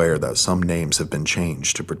be aware that some names have been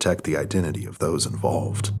changed to protect the identity of those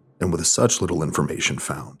involved, and with such little information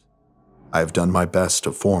found, I have done my best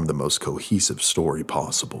to form the most cohesive story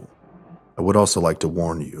possible. I would also like to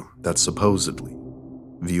warn you that supposedly,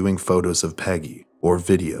 viewing photos of Peggy or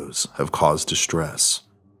videos have caused distress,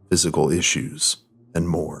 physical issues, and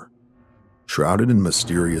more. Shrouded in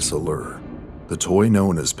mysterious allure, the toy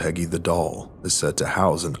known as Peggy the doll is said to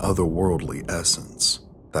house an otherworldly essence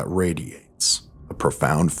that radiates a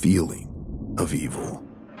profound feeling of evil,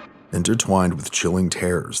 intertwined with chilling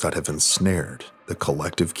terrors that have ensnared the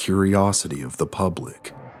collective curiosity of the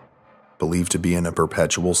public. Believed to be in a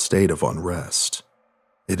perpetual state of unrest,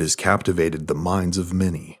 it has captivated the minds of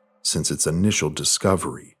many since its initial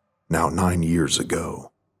discovery, now 9 years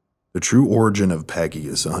ago. The true origin of Peggy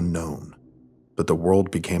is unknown, but the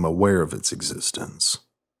world became aware of its existence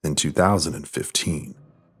in 2015.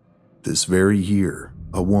 This very year,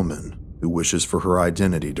 a woman who wishes for her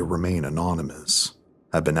identity to remain anonymous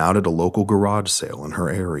had been out at a local garage sale in her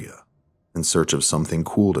area in search of something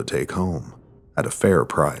cool to take home at a fair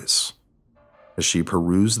price. As she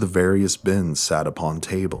perused the various bins sat upon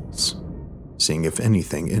tables, seeing if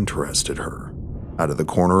anything interested her, out of the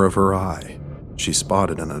corner of her eye, she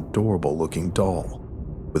spotted an adorable-looking doll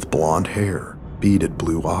with blonde hair, beaded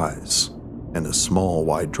blue eyes, and a small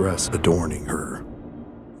white dress adorning her.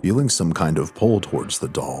 Feeling some kind of pull towards the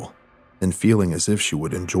doll, and feeling as if she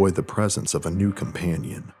would enjoy the presence of a new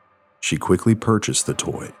companion, she quickly purchased the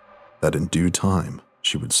toy that in due time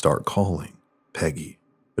she would start calling Peggy.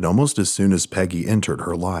 But almost as soon as Peggy entered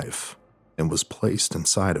her life and was placed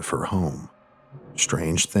inside of her home,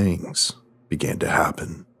 strange things began to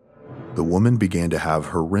happen. The woman began to have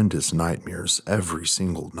horrendous nightmares every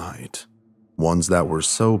single night, ones that were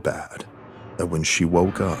so bad that when she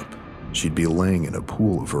woke up, she'd be laying in a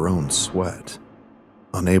pool of her own sweat,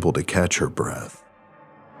 unable to catch her breath.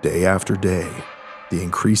 Day after day, the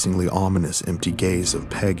increasingly ominous empty gaze of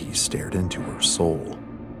Peggy stared into her soul,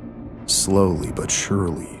 slowly but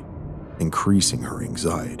surely increasing her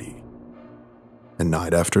anxiety. And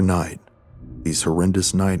night after night, these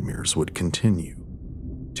horrendous nightmares would continue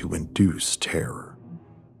to induce terror.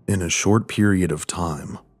 In a short period of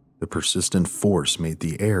time, the persistent force made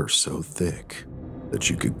the air so thick that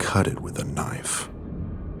you could cut it with a knife.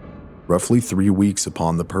 Roughly 3 weeks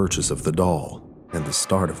upon the purchase of the doll and the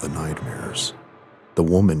start of the nightmares, the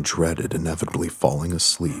woman dreaded inevitably falling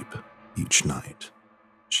asleep each night.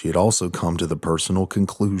 She had also come to the personal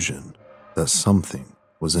conclusion that something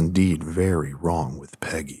was indeed very wrong with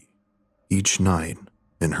Peggy. Each night,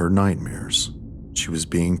 in her nightmares, she was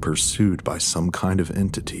being pursued by some kind of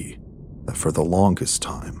entity that for the longest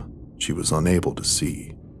time she was unable to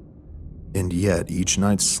see. And yet each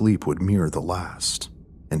night's sleep would mirror the last,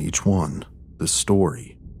 and each one, the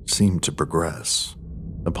story, seemed to progress.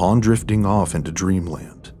 Upon drifting off into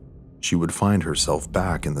dreamland, she would find herself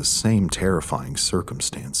back in the same terrifying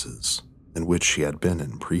circumstances in which she had been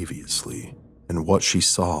in previously, and what she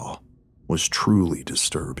saw was truly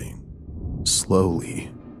disturbing.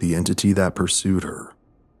 Slowly, the entity that pursued her,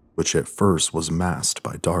 which at first was masked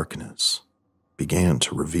by darkness, began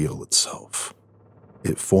to reveal itself.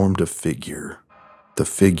 It formed a figure, the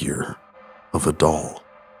figure of a doll,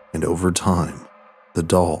 and over time, the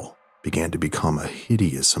doll began to become a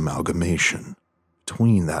hideous amalgamation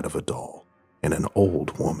between that of a doll and an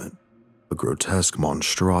old woman, a grotesque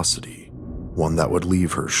monstrosity, one that would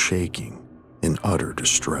leave her shaking in utter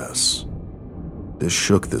distress. This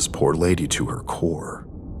shook this poor lady to her core,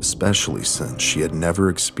 especially since she had never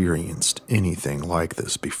experienced anything like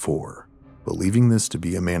this before. Believing this to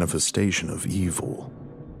be a manifestation of evil,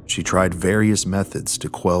 she tried various methods to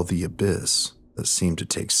quell the abyss that seemed to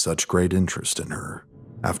take such great interest in her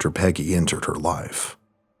after Peggy entered her life.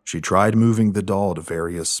 She tried moving the doll to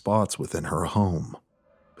various spots within her home,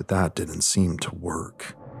 but that didn't seem to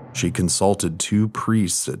work. She consulted 2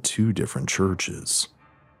 priests at 2 different churches,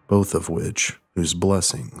 both of whose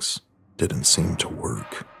blessings didn't seem to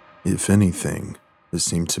work. If anything, this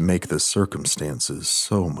seemed to make the circumstances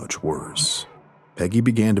so much worse. Peggy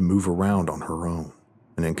began to move around on her own,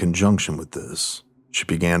 and in conjunction with this, she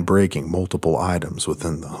began breaking multiple items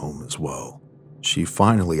within the home as well. She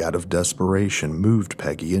finally, out of desperation, moved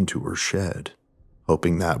Peggy into her shed,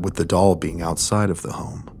 hoping that with the doll being outside of the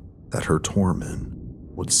home, that her torment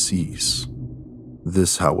would cease.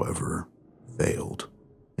 This, however, failed,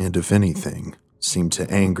 and if anything, seemed to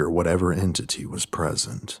anger whatever entity was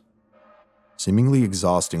present. Seemingly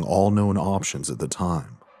exhausting all known options at the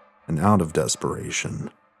time, and out of desperation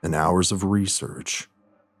and hours of research,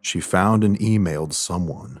 she found and emailed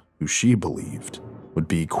someone who she believed would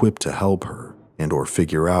be equipped to help her and or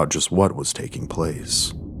figure out just what was taking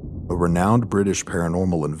place. A renowned British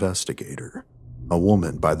paranormal investigator, a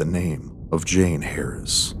woman by the name of Jane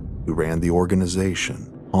Harris, who ran the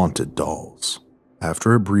organization Haunted Dolls.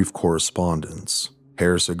 After a brief correspondence,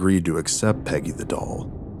 Harris agreed to accept Peggy the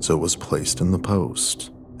doll, so it was placed in the post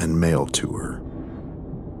and mailed to her.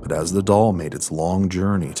 But as the doll made its long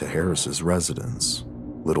journey to Harris's residence,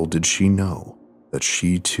 little did she know that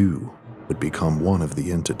she too would become one of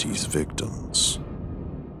the entity's victims.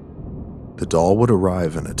 The doll would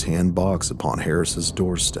arrive in a tan box upon Harris's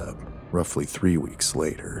doorstep roughly 3 weeks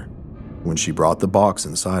later. When she brought the box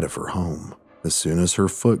inside of her home, as soon as her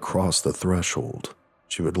foot crossed the threshold,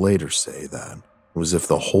 she would later say that it was as if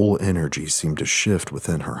the whole energy seemed to shift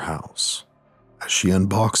within her house. As she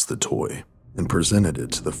unboxed the toy and presented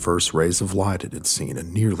it to the first rays of light it had seen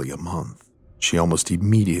in nearly a month, she almost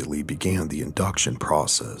immediately began the induction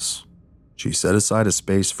process. She set aside a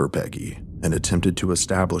space for Peggy and attempted to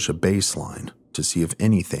establish a baseline to see if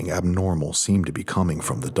anything abnormal seemed to be coming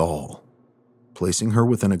from the doll. Placing her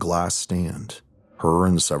within a glass stand, her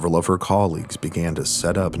and several of her colleagues began to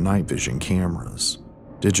set up night vision cameras,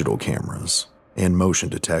 digital cameras, and motion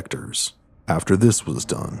detectors. After this was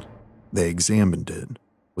done, they examined it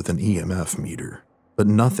with an EMF meter, but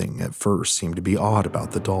nothing at first seemed to be odd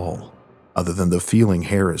about the doll, other than the feeling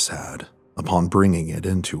Harris had upon bringing it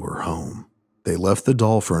into her home. They left the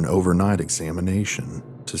doll for an overnight examination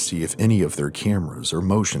to see if any of their cameras or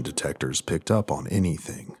motion detectors picked up on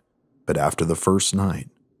anything, but after the first night,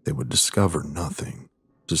 they would discover nothing.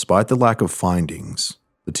 Despite the lack of findings,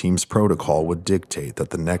 the team's protocol would dictate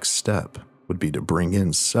that the next step would be to bring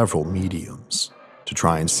in several mediums to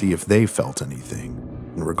try and see if they felt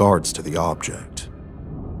anything in regards to the object.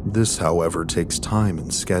 This, however, takes time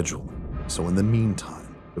and schedule, so in the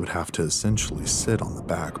meantime, it would have to essentially sit on the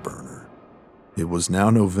back burner. It was now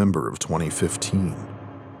November of 2015,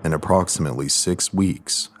 and approximately 6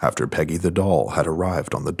 weeks after Peggy the doll had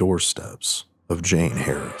arrived on the doorsteps of Jane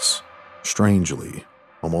Harris. Strangely,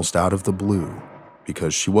 almost out of the blue,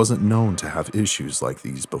 because she wasn't known to have issues like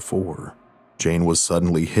these before, Jane was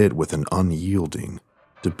suddenly hit with an unyielding,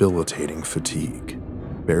 debilitating fatigue.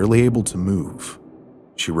 Barely able to move,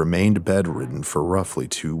 she remained bedridden for roughly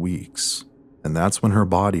 2 weeks, and that's when her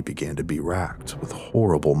body began to be racked with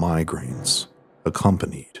horrible migraines,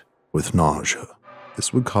 accompanied with nausea.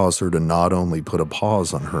 This would cause her to not only put a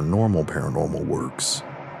pause on her normal paranormal works,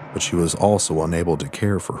 but she was also unable to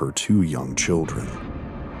care for her 2 young children.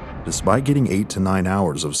 Despite getting 8 to 9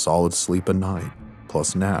 hours of solid sleep a night,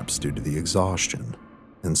 plus naps due to the exhaustion,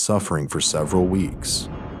 and suffering for several weeks,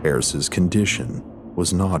 Harris's condition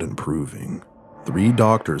was not improving. 3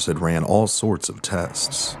 doctors had ran all sorts of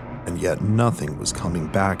tests, and yet nothing was coming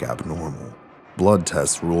back abnormal. Blood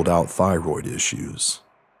tests ruled out thyroid issues.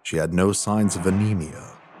 She had no signs of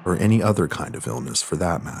anemia or any other kind of illness for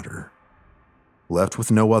that matter. Left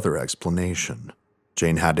with no other explanation,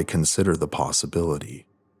 Jane had to consider the possibility,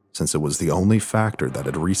 since it was the only factor that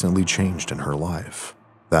had recently changed in her life,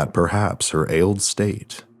 that perhaps her ailed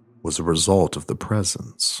state was a result of the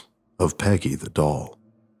presence of Peggy the doll.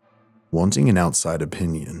 Wanting an outside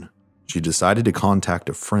opinion, she decided to contact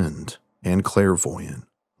a friend and clairvoyant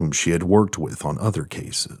whom she had worked with on other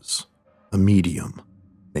cases, a medium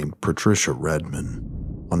named Patricia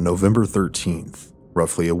Redman. On November 13th,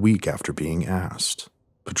 roughly a week after being asked,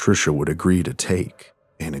 Patricia would agree to take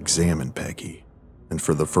and examine Peggy. And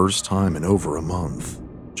for the first time in over a month,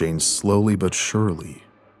 Jane slowly but surely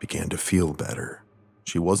began to feel better.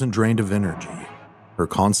 She wasn't drained of energy. Her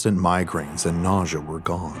constant migraines and nausea were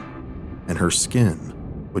gone, and her skin,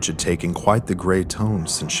 which had taken quite the gray tone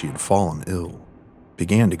since she had fallen ill,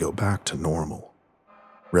 began to go back to normal.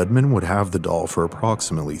 Redman would have the doll for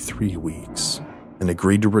approximately 3 weeks and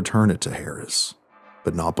agreed to return it to Harris,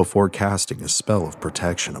 but not before casting a spell of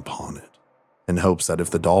protection upon it, in hopes that if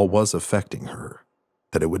the doll was affecting her,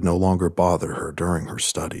 that it would no longer bother her during her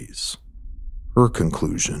studies. Her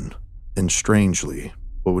conclusion, and strangely,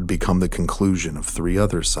 what would become the conclusion of 3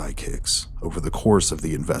 other psychics over the course of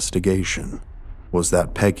the investigation, was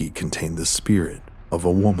that Peggy contained the spirit of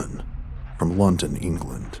a woman from London,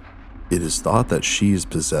 England. It is thought that she is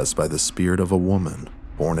possessed by the spirit of a woman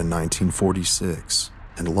born in 1946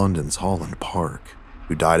 in London's Holland Park,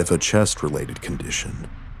 who died of a chest-related condition,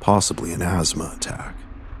 possibly an asthma attack.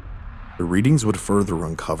 The readings would further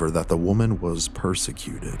uncover that the woman was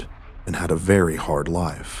persecuted and had a very hard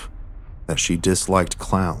life, that she disliked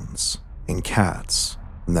clowns and cats,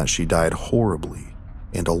 and that she died horribly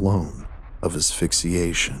and alone of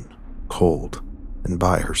asphyxiation, cold, and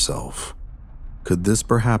by herself. Could this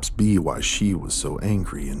perhaps be why she was so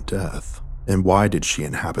angry in death? And why did she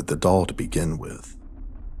inhabit the doll to begin with?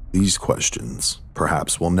 These questions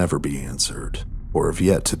perhaps will never be answered, or have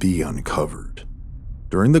yet to be uncovered.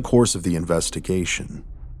 During the course of the investigation,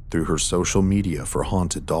 through her social media for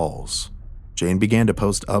haunted dolls, Jane began to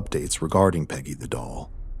post updates regarding Peggy the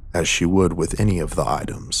doll, as she would with any of the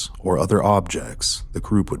items or other objects the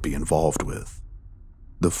group would be involved with.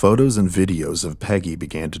 The photos and videos of Peggy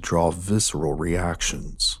began to draw visceral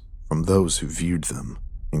reactions from those who viewed them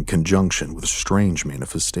in conjunction with strange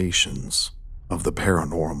manifestations of the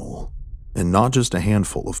paranormal, and not just a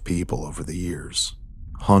handful of people over the years.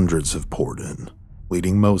 Hundreds have poured in,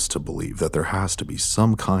 leading most to believe that there has to be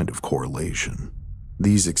some kind of correlation.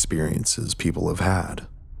 These experiences people have had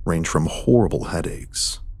range from horrible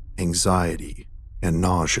headaches, anxiety, and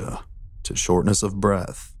nausea, to shortness of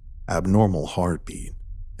breath, abnormal heartbeat,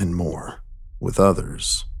 and more. With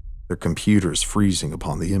others, their computers freezing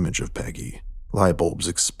upon the image of Peggy, light bulbs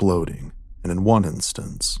exploding, and in one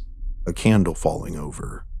instance, a candle falling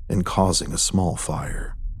over and causing a small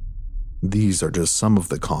fire. These are just some of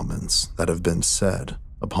the comments that have been said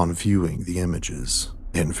upon viewing the images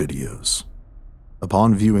and videos.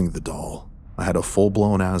 Upon viewing the doll, I had a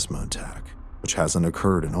full-blown asthma attack, which hasn't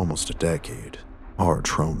occurred in almost a decade. Our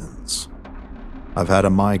Tromans. I've had a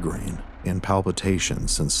migraine and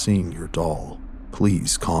palpitations since seeing your doll.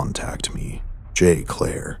 Please contact me. J.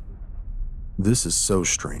 Claire. This is so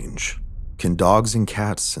strange. Can dogs and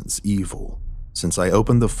cats sense evil? Since I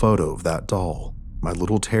opened the photo of that doll, my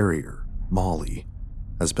little terrier, Molly,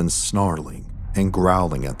 has been snarling and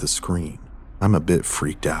growling at the screen. I'm a bit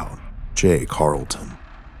freaked out. J. Carlton.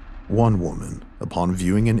 One woman, upon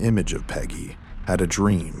viewing an image of Peggy, had a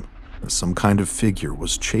dream that some kind of figure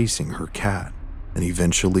was chasing her cat and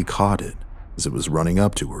eventually caught it as it was running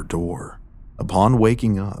up to her door. Upon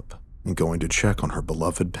waking up and going to check on her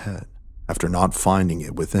beloved pet, after not finding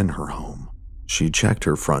it within her home, she checked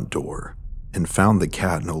her front door and found the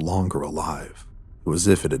cat no longer alive. It was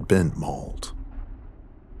as if it had been mauled.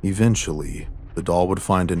 Eventually, the doll would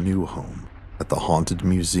find a new home at the Haunted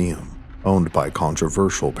Museum, owned by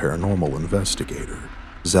controversial paranormal investigator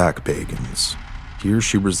Zach Bagans. Here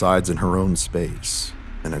she resides in her own space,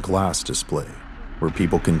 in a glass display, where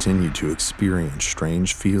people continue to experience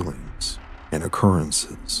strange feelings and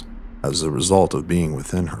occurrences as a result of being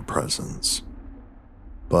within her presence.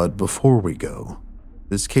 But before we go,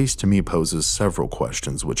 this case to me poses several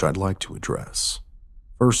questions which I'd like to address.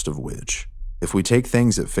 First of which, if we take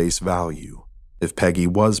things at face value, if Peggy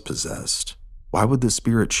was possessed, why would the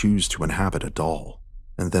spirit choose to inhabit a doll,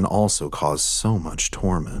 and then also cause so much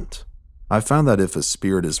torment? I found that if a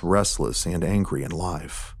spirit is restless and angry in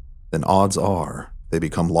life, then odds are they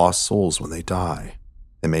become lost souls when they die.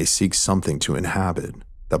 They may seek something to inhabit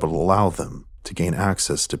that will allow them to gain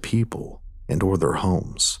access to people and or their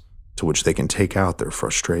homes, to which they can take out their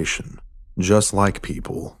frustration, just like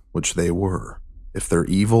people, which they were. If they're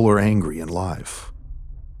evil or angry in life,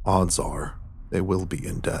 odds are they will be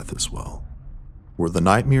in death as well. Were the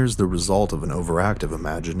nightmares the result of an overactive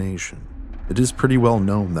imagination? It is pretty well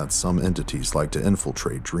known that some entities like to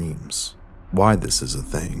infiltrate dreams. Why this is a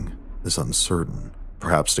thing is uncertain,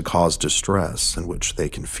 perhaps to cause distress in which they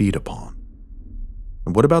can feed upon.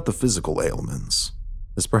 And what about the physical ailments?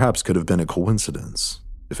 This perhaps could have been a coincidence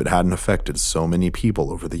if it hadn't affected so many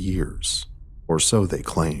people over the years, or so they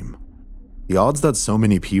claim. The odds that so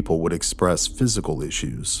many people would express physical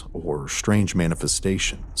issues or strange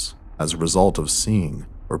manifestations as a result of seeing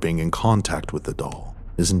or being in contact with the doll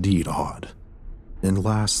is indeed odd. And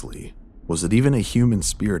lastly, was it even a human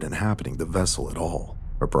spirit inhabiting the vessel at all,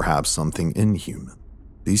 or perhaps something inhuman?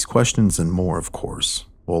 These questions and more, of course,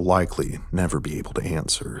 will likely never be able to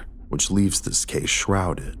answer, which leaves this case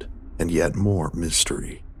shrouded and yet more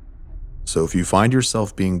mystery. So if you find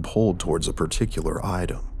yourself being pulled towards a particular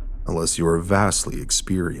item, unless you are vastly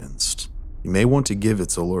experienced, you may want to give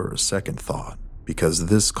its allure a second thought, because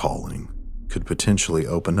this calling could potentially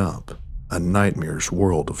open up a nightmarish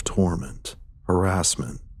world of torment,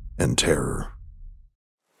 harassment, and terror.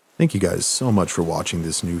 Thank you guys so much for watching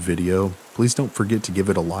this new video. Please don't forget to give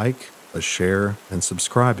it a like, a share, and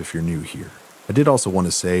subscribe if you're new here. I did also want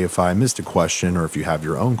to say if I missed a question or if you have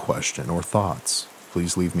your own question or thoughts,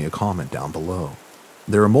 please leave me a comment down below.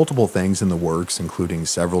 There are multiple things in the works, including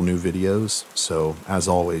several new videos, so as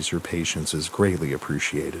always, your patience is greatly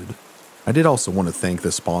appreciated. I did also want to thank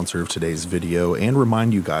the sponsor of today's video and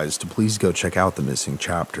remind you guys to please go check out the missing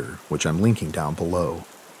chapter, which I'm linking down below.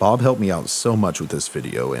 Bob helped me out so much with this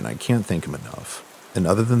video, and I can't thank him enough. And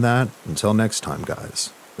other than that, until next time,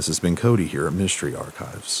 guys, this has been Cody here at Mystery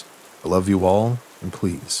Archives. I love you all, and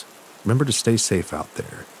please, remember to stay safe out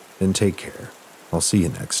there, and take care. I'll see you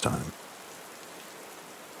next time.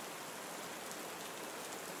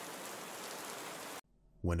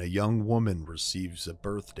 When a young woman receives a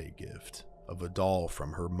birthday gift of a doll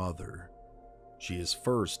from her mother, she is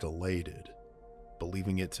first elated,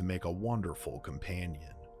 believing it to make a wonderful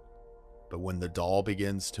companion. But when the doll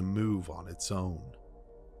begins to move on its own,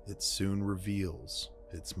 it soon reveals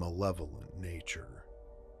its malevolent nature.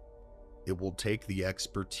 It will take the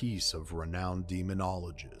expertise of renowned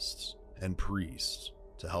demonologists and priests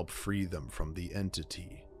to help free them from the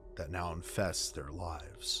entity that now infests their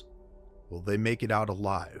lives. Will they make it out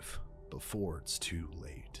alive before it's too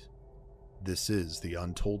late? This is the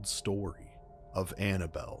untold story of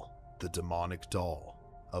Annabelle, the demonic doll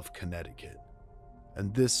of Connecticut.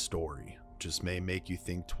 And this story just may make you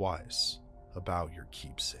think twice about your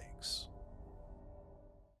keepsakes.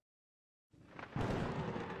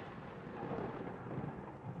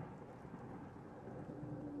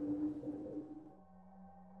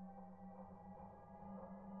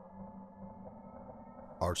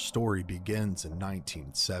 Our story begins in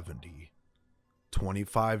 1970.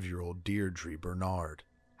 25-year-old Deirdre Bernard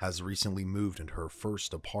has recently moved into her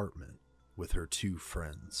first apartment with her two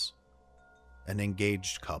friends, an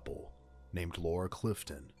engaged couple named Laura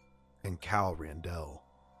Clifton and Cal Randell.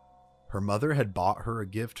 Her mother had bought her a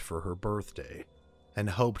gift for her birthday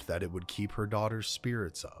and hoped that it would keep her daughter's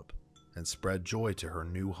spirits up and spread joy to her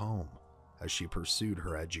new home as she pursued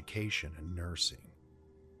her education in nursing.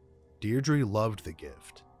 Deirdre loved the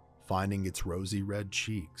gift, finding its rosy red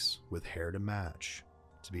cheeks with hair to match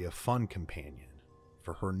to be a fun companion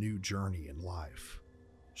for her new journey in life.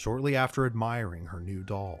 Shortly after admiring her new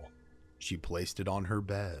doll, she placed it on her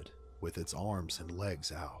bed with its arms and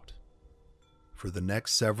legs out. For the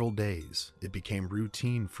next several days, it became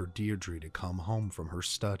routine for Deirdre to come home from her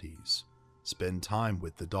studies, spend time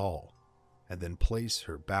with the doll, and then place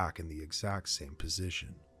her back in the exact same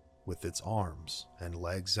position, with its arms and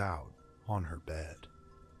legs out on her bed.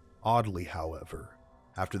 Oddly, however,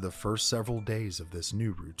 after the first several days of this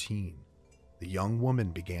new routine, the young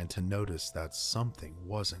woman began to notice that something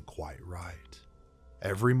wasn't quite right.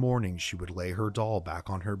 Every morning she would lay her doll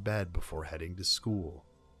back on her bed before heading to school,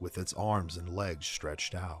 with its arms and legs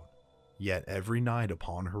stretched out. Yet every night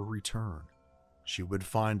upon her return, she would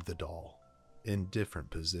find the doll in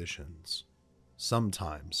different positions.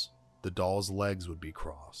 Sometimes the doll's legs would be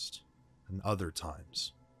crossed, and other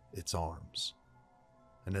times its arms.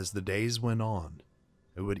 And as the days went on,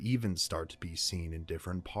 it would even start to be seen in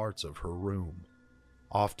different parts of her room,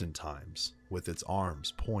 oftentimes with its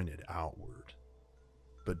arms pointed outward.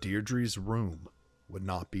 But Deirdre's room would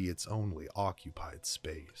not be its only occupied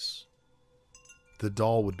space. The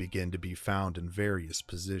doll would begin to be found in various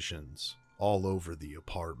positions all over the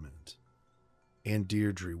apartment. And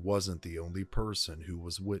Deirdre wasn't the only person who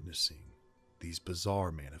was witnessing these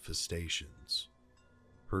bizarre manifestations.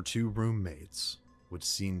 Her two roommates would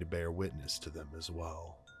seem to bear witness to them as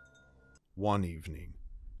well. One evening,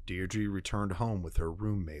 Deirdre returned home with her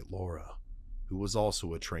roommate Laura, who was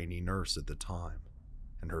also a trainee nurse at the time,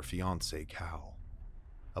 and her fiancé Cal.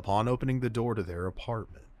 Upon opening the door to their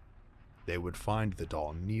apartment, they would find the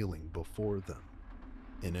doll kneeling before them,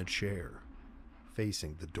 in a chair,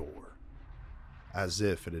 facing the door, as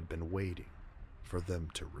if it had been waiting for them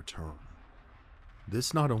to return.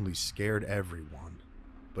 This not only scared everyone,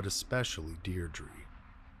 but especially Deirdre,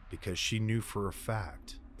 because she knew for a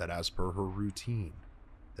fact that as per her routine,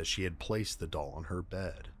 that she had placed the doll on her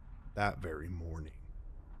bed that very morning.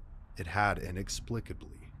 It had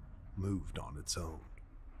inexplicably moved on its own.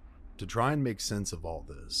 To try and make sense of all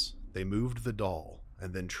this, they moved the doll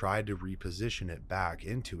and then tried to reposition it back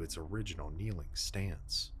into its original kneeling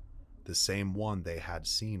stance, the same one they had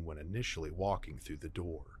seen when initially walking through the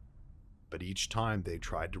door. But each time they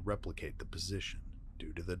tried to replicate the position,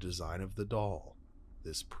 due to the design of the doll,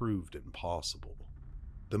 this proved impossible.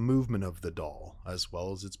 The movement of the doll, as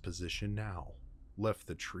well as its position now, left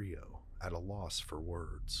the trio at a loss for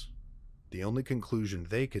words. The only conclusion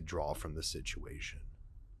they could draw from the situation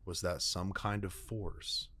was that some kind of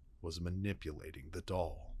force was manipulating the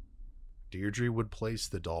doll. Deirdre would place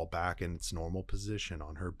the doll back in its normal position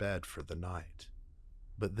on her bed for the night,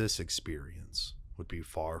 but this experience would be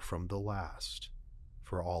far from the last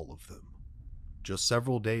for all of them. Just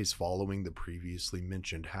several days following the previously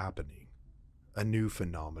mentioned happening, a new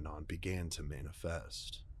phenomenon began to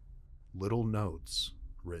manifest. Little notes,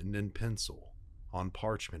 written in pencil, on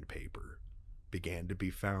parchment paper, began to be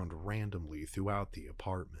found randomly throughout the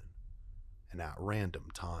apartment, and at random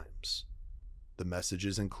times. The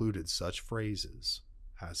messages included such phrases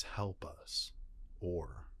as "help us"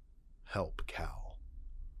 or "help Cal."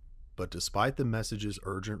 But despite the message's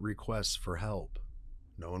urgent requests for help,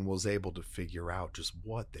 no one was able to figure out just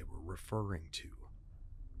what they were referring to,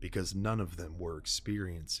 because none of them were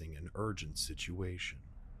experiencing an urgent situation,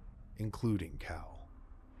 including Cal.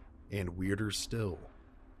 And weirder still,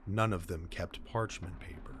 none of them kept parchment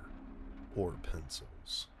paper or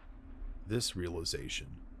pencils. This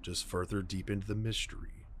realization just further deepened the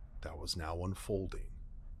mystery that was now unfolding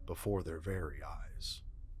before their very eyes.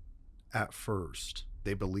 At first,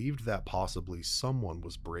 they believed that possibly someone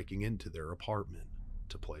was breaking into their apartment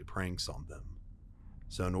to play pranks on them.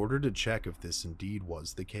 So in order to check if this indeed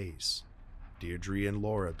was the case, Deirdre and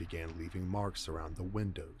Laura began leaving marks around the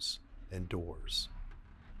windows and doors.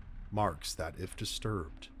 Marks that, if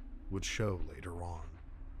disturbed, would show later on.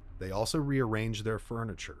 They also rearranged their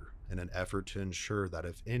furniture in an effort to ensure that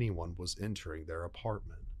if anyone was entering their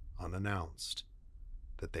apartment unannounced,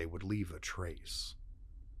 that they would leave a trace.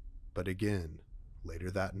 But again,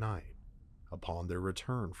 later that night, upon their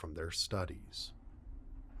return from their studies,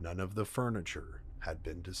 none of the furniture had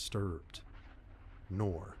been disturbed,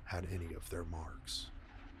 nor had any of their marks.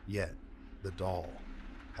 Yet, the doll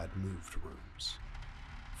had moved rooms.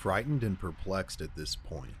 Frightened and perplexed at this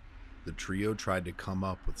point, the trio tried to come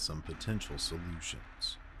up with some potential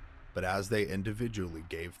solutions. But as they individually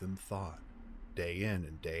gave them thought, day in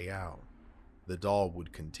and day out, the doll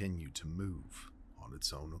would continue to move on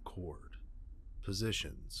its own accord,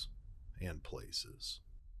 positions, and places.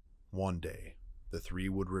 One day, the three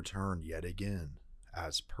would return yet again,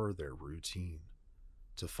 as per their routine,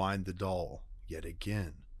 to find the doll yet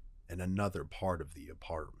again in another part of the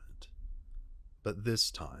apartment. But this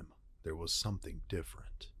time, there was something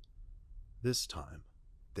different. This time,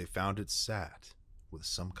 they found it sat with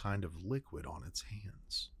some kind of liquid on its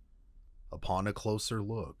hands. Upon a closer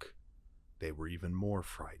look, they were even more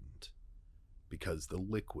frightened, because the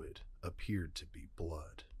liquid appeared to be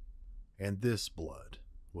blood. And this blood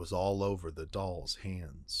was all over the doll's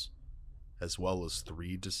hands, as well as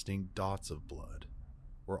 3 distinct dots of blood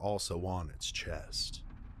were also on its chest.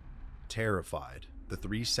 Terrified, the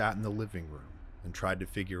three sat in the living room and tried to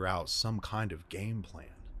figure out some kind of game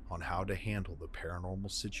plan on how to handle the paranormal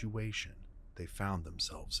situation they found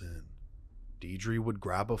themselves in. Deirdre would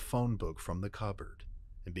grab a phone book from the cupboard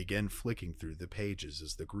and begin flicking through the pages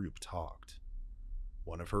as the group talked.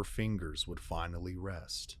 One of her fingers would finally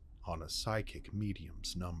rest on a psychic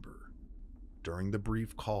medium's number. During the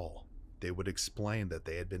brief call, they would explain that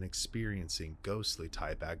they had been experiencing ghostly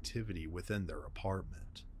type activity within their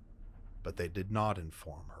apartment, but they did not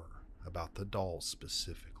inform her about the doll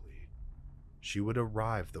specifically. She would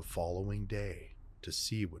arrive the following day to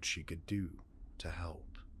see what she could do to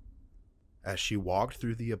help. As she walked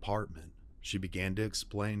through the apartment, she began to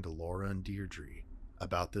explain to Laura and Deirdre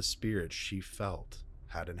about the spirits she felt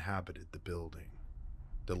had inhabited the building.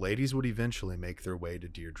 The ladies would eventually make their way to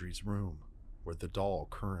Deirdre's room, where the doll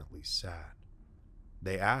currently sat.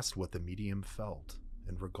 They asked what the medium felt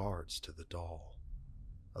in regards to the doll.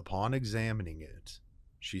 Upon examining it,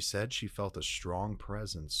 she said she felt a strong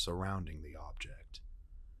presence surrounding the object,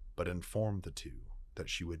 but informed the two that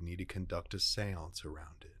she would need to conduct a seance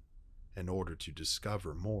around it in order to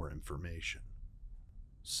discover more information.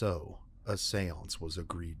 So, a seance was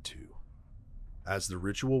agreed to. As the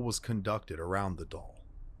ritual was conducted around the doll,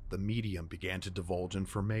 the medium began to divulge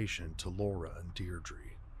information to Laura and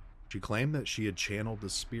Deirdre. She claimed that she had channeled the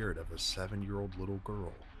spirit of a 7-year-old little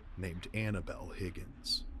girl named Annabelle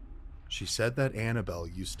Higgins. She said that Annabelle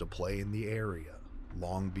used to play in the area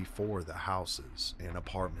long before the houses and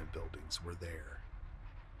apartment buildings were there,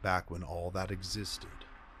 back when all that existed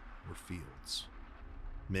were fields.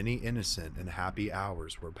 Many innocent and happy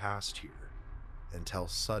hours were passed here, until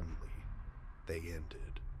suddenly they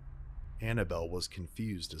ended. Annabelle was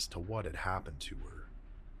confused as to what had happened to her,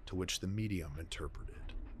 to which the medium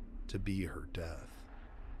interpreted to be her death.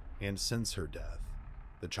 And since her death,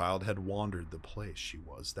 the child had wandered the place she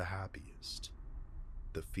was the happiest,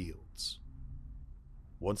 the fields.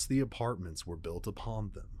 Once the apartments were built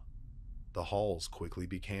upon them, the halls quickly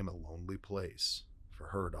became a lonely place for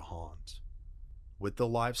her to haunt. With the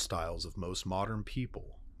lifestyles of most modern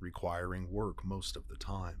people requiring work most of the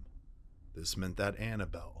time, this meant that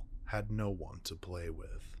Annabelle had no one to play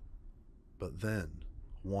with. But then,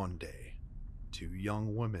 one day, 2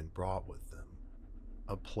 young women brought with them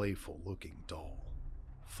a playful-looking doll.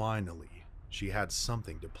 Finally, she had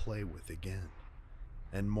something to play with again,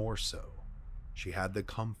 and more so, she had the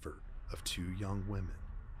comfort of two young women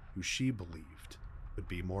who she believed would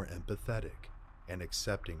be more empathetic and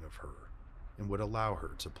accepting of her and would allow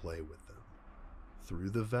her to play with them. Through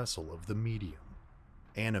the vessel of the medium,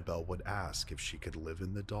 Annabelle would ask if she could live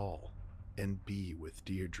in the doll and be with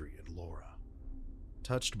Deirdre and Laura.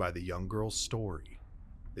 Touched by the young girl's story,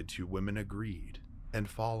 the two women agreed, and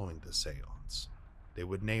following the seance, they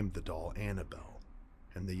would name the doll Annabelle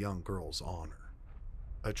in the young girl's honor.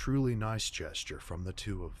 A truly nice gesture from the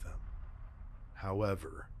two of them.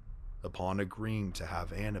 However, upon agreeing to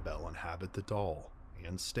have Annabelle inhabit the doll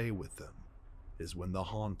and stay with them, is when the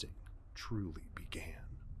haunting truly began.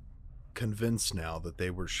 Convinced now that they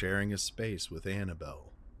were sharing a space with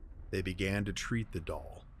Annabelle, they began to treat the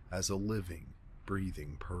doll as a living,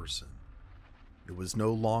 breathing person. It was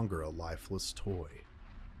no longer a lifeless toy,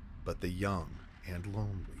 but the young and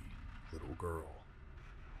lonely little girl.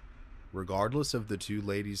 Regardless of the two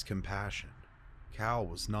ladies' compassion, Cal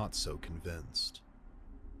was not so convinced.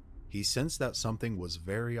 He sensed that something was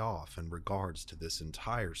very off in regards to this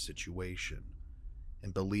entire situation,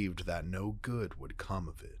 and believed that no good would come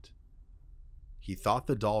of it. He thought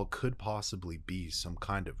the doll could possibly be some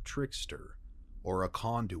kind of trickster or a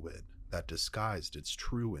conduit that disguised its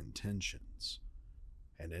true intentions.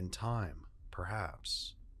 And in time,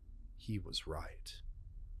 perhaps, he was right.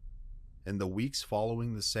 In the weeks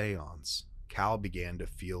following the seance, Cal began to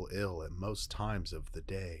feel ill at most times of the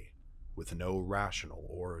day, with no rational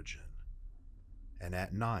origin. And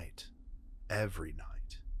at night, every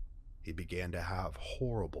night, he began to have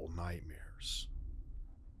horrible nightmares.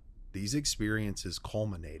 These experiences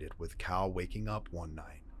culminated with Cal waking up one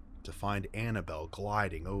night to find Annabelle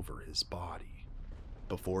gliding over his body.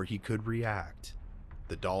 Before he could react,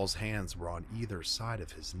 the doll's hands were on either side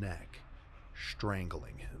of his neck,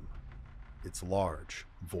 strangling him, its large,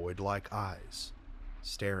 void-like eyes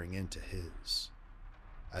staring into his,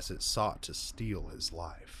 as it sought to steal his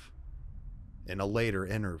life. In a later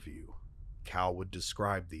interview, Cal would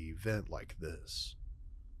describe the event like this: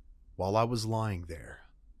 "While I was lying there,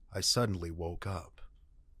 I suddenly woke up,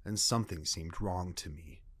 and something seemed wrong to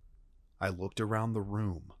me. I looked around the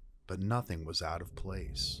room, but nothing was out of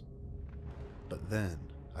place. But then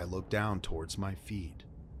I looked down towards my feet,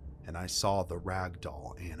 and I saw the rag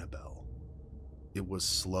doll Annabelle. It was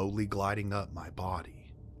slowly gliding up my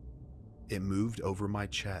body. It moved over my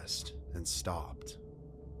chest and stopped.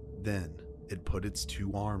 Then it put its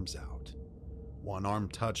two arms out. One arm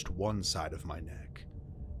touched one side of my neck,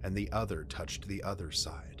 and the other touched the other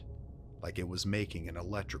side, like it was making an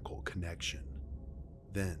electrical connection.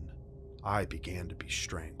 Then I began to be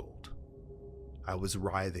strangled. I was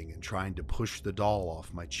writhing and trying to push the doll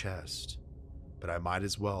off my chest, but I might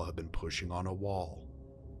as well have been pushing on a wall,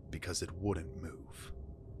 because it wouldn't move.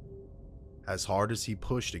 As hard as he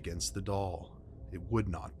pushed against the doll, it would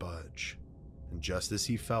not budge, and just as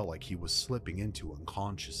he felt like he was slipping into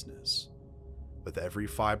unconsciousness, with every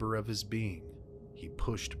fiber of his being, he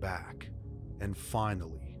pushed back, and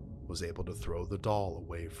finally was able to throw the doll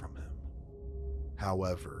away from him.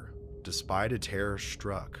 However, despite a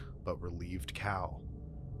terror-struck but relieved Cal,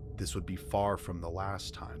 this would be far from the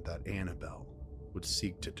last time that Annabelle would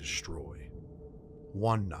seek to destroy.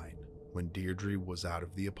 One night, when Deirdre was out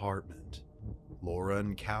of the apartment, Laura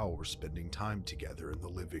and Cal were spending time together in the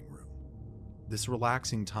living room. This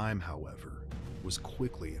relaxing time, however, was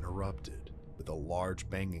quickly interrupted with a large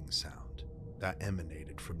banging sound that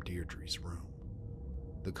emanated from Deirdre's room.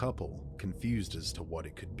 The couple, confused as to what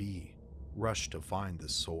it could be, rushed to find the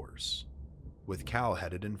source. With Cal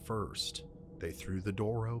headed in first, they threw the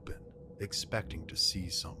door open, expecting to see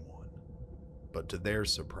someone. But to their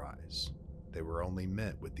surprise, they were only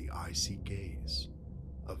met with the icy gaze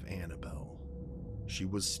of Annabelle. She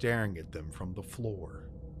was staring at them from the floor,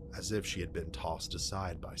 as if she had been tossed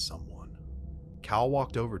aside by someone. Cal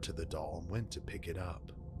walked over to the doll and went to pick it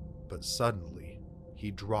up, but suddenly,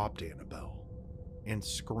 he dropped Annabelle and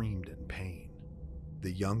screamed in pain.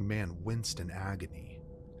 The young man winced in agony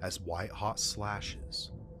as white-hot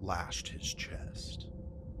slashes lashed his chest.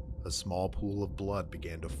 A small pool of blood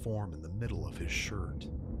began to form in the middle of his shirt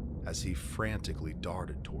as he frantically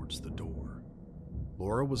darted towards the door.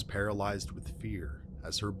 Laura was paralyzed with fear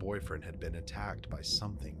as her boyfriend had been attacked by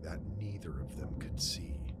something that neither of them could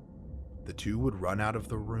see. The two would run out of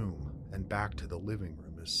the room and back to the living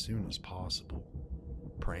room as soon as possible,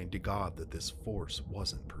 praying to God that this force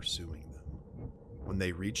wasn't pursuing them. When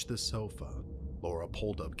they reached the sofa, Laura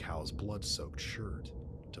pulled up Cal's blood-soaked shirt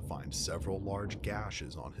to find several large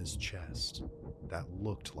gashes on his chest that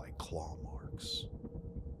looked like claw marks.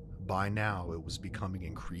 By now, it was becoming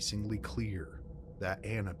increasingly clear that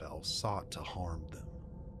Annabelle sought to harm them.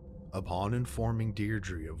 Upon informing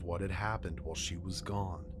Deirdre of what had happened while she was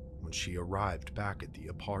gone, when she arrived back at the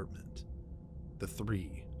apartment, the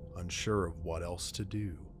three, unsure of what else to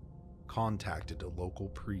do, contacted a local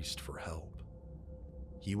priest for help.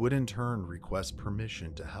 He would in turn request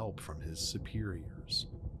permission to help from his superiors,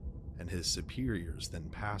 and his superiors then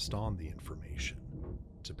passed on the information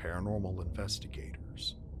to paranormal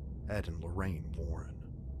investigators, Ed and Lorraine Warren.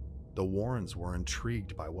 The Warrens were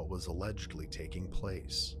intrigued by what was allegedly taking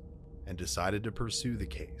place and decided to pursue the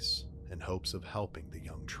case in hopes of helping the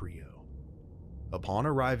young trio. Upon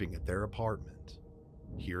arriving at their apartment,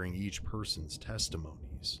 hearing each person's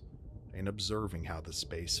testimonies and observing how the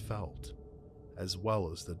space felt, as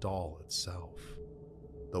well as the doll itself,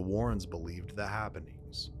 the Warrens believed the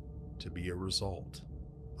happenings to be a result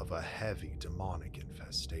of a heavy demonic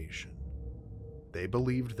infestation. They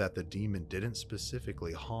believed that the demon didn't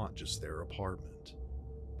specifically haunt just their apartment,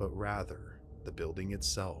 but rather the building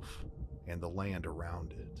itself and the land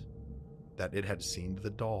around it, that it had seen the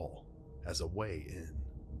doll as a way in.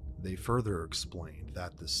 They further explained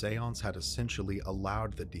that the seance had essentially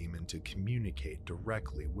allowed the demon to communicate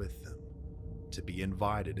directly with them, to be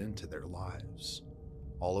invited into their lives.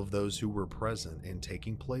 All of those who were present and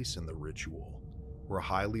taking place in the ritual were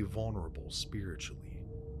highly vulnerable spiritually,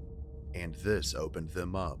 and this opened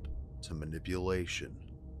them up to manipulation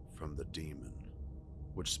from the demon,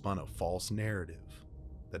 which spun a false narrative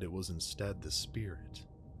that it was instead the spirit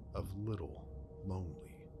of little,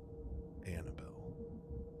 lonely Annabelle.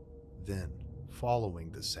 Then,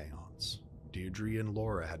 following the seance, Deirdre and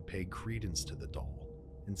Laura had paid credence to the doll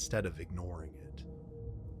instead of ignoring it,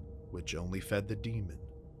 which only fed the demon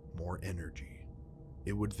more energy.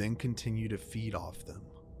 It would then continue to feed off them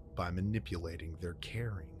by manipulating their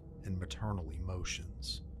caring and maternal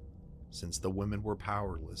emotions, since the women were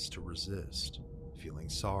powerless to resist, feeling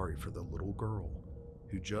sorry for the little girl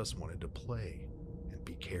who just wanted to play and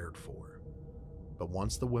be cared for. But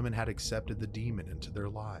once the women had accepted the demon into their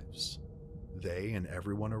lives, they and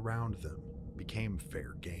everyone around them became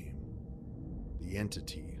fair game. The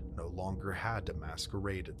entity no longer had to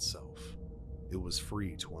masquerade itself. It was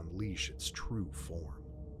free to unleash its true form.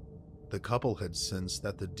 The couple had sensed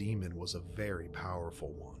that the demon was a very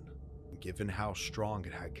powerful one, given how strong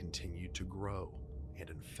it had continued to grow and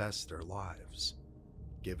infest their lives,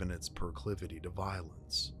 given its proclivity to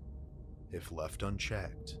violence. If left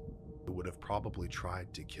unchecked, it would have probably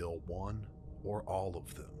tried to kill one or all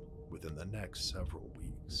of them within the next several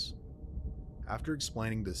weeks. After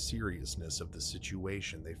explaining the seriousness of the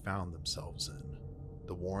situation they found themselves in,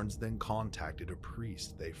 the Warrens then contacted a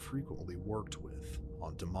priest they frequently worked with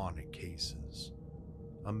on demonic cases,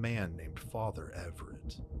 a man named Father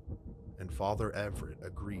Everett. And Father Everett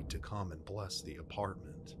agreed to come and bless the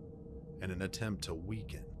apartment in an attempt to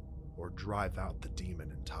weaken or drive out the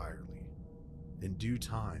demon entirely. In due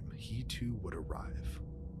time, he too would arrive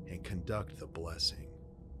and conduct the blessing.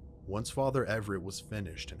 Once Father Everett was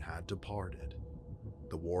finished and had departed,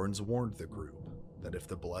 the Warrens warned the group that if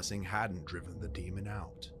the blessing hadn't driven the demon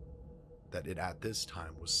out, that it at this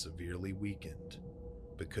time was severely weakened,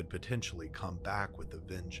 but could potentially come back with a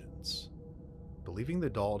vengeance. Believing the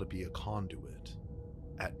doll to be a conduit,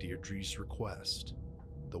 at Deirdre's request,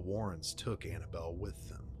 the Warrens took Annabelle with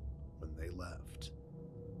them when they left.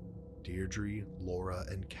 Deirdre, Laura,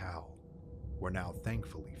 and Cal were now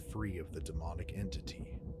thankfully free of the demonic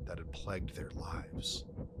entity that had plagued their lives.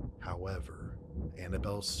 However,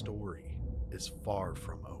 Annabelle's story is far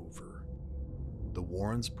from over. The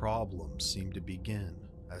Warrens' problems seemed to begin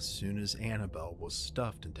as soon as Annabelle was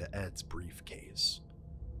stuffed into Ed's briefcase.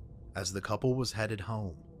 As the couple was headed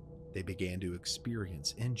home, they began to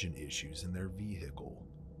experience engine issues in their vehicle,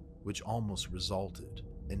 which almost resulted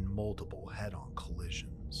in multiple head-on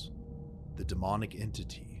collisions. The demonic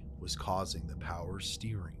entity was causing the power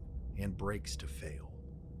steering and brakes to fail,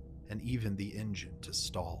 and even the engine to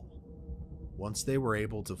stall. Once they were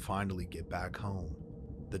able to finally get back home,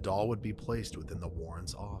 the doll would be placed within the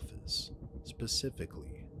Warrens' office,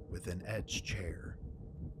 specifically within Ed's chair.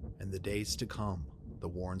 In the days to come, the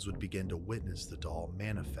Warrens would begin to witness the doll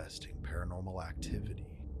manifesting paranormal activity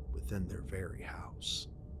within their very house.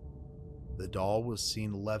 The doll was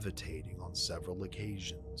seen levitating on several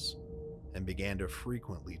occasions and began to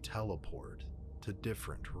frequently teleport to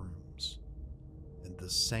different rooms. And the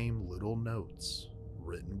same little notes,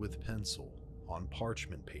 written with pencil on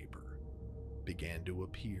parchment paper, began to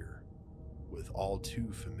appear with all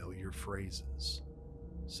too familiar phrases,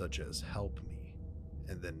 such as "help me,"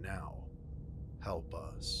 and then now, "help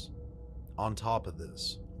us." On top of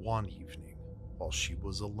this, one evening, while she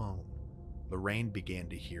was alone, Lorraine began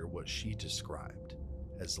to hear what she described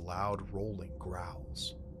as loud rolling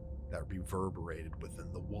growls that reverberated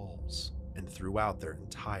within the walls and throughout their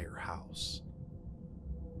entire house.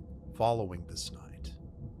 Following this night,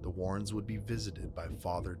 the Warrens would be visited by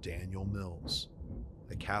Father Daniel Mills,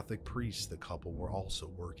 a Catholic priest the couple were also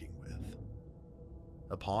working with.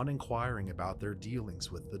 Upon inquiring about their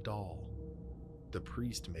dealings with the doll, the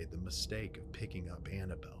priest made the mistake of picking up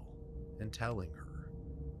Annabelle and telling her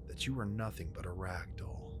that you are nothing but a rag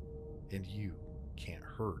doll and you can't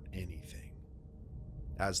hurt anything.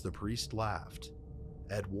 As the priest laughed,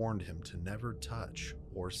 Ed warned him to never touch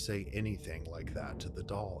or say anything like that to the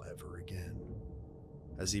doll ever again.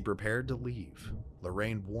 As he prepared to leave,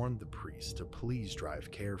 Lorraine warned the priest to please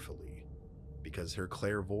drive carefully because her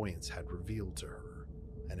clairvoyance had revealed to her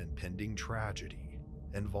an impending tragedy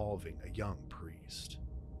involving a young priest.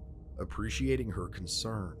 Appreciating her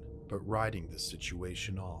concern but writing the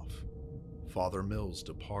situation off, Father Mills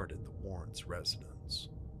departed the Warrens' residence.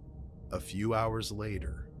 A few hours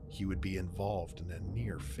later, he would be involved in a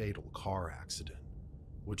near-fatal car accident,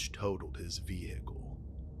 which totaled his vehicle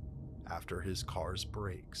after his car's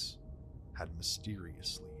brakes had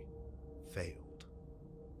mysteriously failed.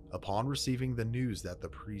 Upon receiving the news that the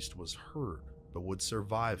priest was hurt but would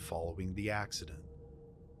survive following the accident,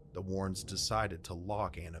 the Warrens decided to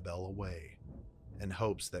lock Annabelle away in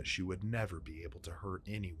hopes that she would never be able to hurt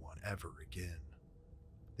anyone ever again.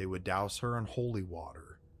 They would douse her in holy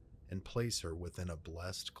water and place her within a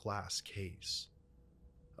blessed glass case.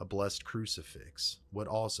 A blessed crucifix would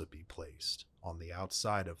also be placed on the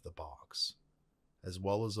outside of the box, as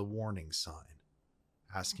well as a warning sign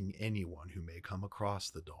asking anyone who may come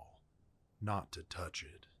across the doll not to touch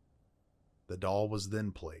it. The doll was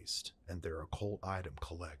then placed in their occult item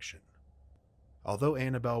collection. Although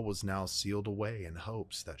Annabelle was now sealed away in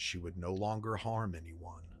hopes that she would no longer harm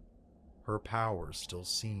anyone, her power still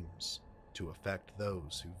seems to affect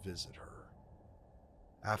those who visit her.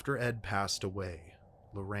 After Ed passed away,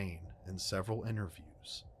 Lorraine, in several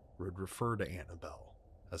interviews, would refer to Annabelle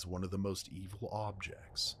as one of the most evil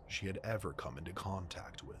objects she had ever come into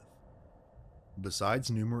contact with. Besides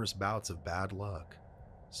numerous bouts of bad luck,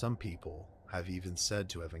 some people have even said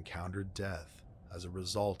to have encountered death as a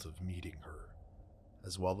result of meeting her,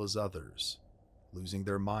 as well as others losing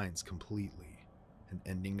their minds completely and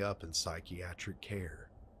ending up in psychiatric care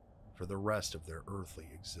for the rest of their earthly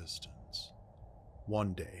existence.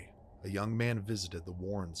 One day, a young man visited the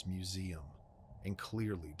Warrens' museum and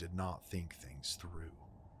clearly did not think things through.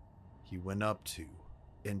 He went up to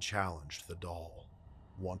and challenged the doll,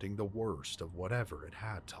 wanting the worst of whatever it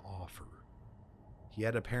had to offer. He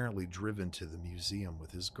had apparently driven to the museum with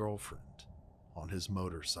his girlfriend on his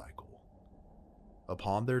motorcycle.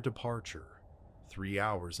 Upon their departure, 3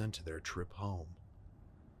 hours into their trip home,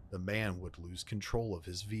 the man would lose control of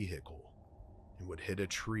his vehicle and would hit a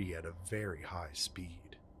tree at a very high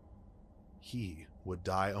speed. He would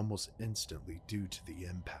die almost instantly due to the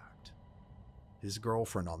impact. His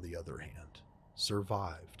girlfriend, on the other hand,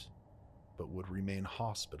 survived, but would remain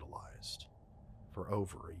hospitalized for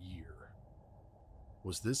over a year.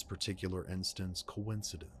 Was this particular instance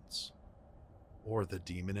coincidence, or the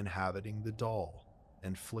demon inhabiting the doll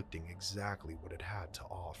inflicting exactly what it had to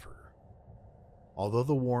offer? Although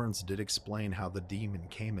the Warrens did explain how the demon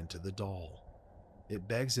came into the doll, it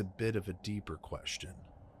begs a bit of a deeper question,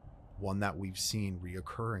 one that we've seen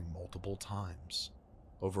reoccurring multiple times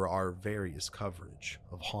over our various coverage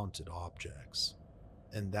of haunted objects,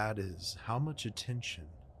 and that is how much attention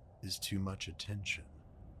is too much attention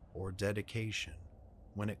or dedication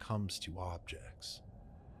when it comes to objects.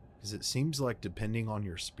 Because it seems like depending on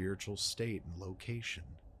your spiritual state and location,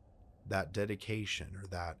 that dedication or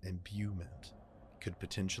that imbuement could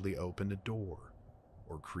potentially open a door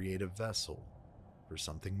or create a vessel for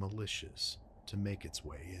something malicious to make its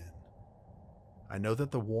way in. I know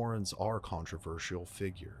that the Warrens are controversial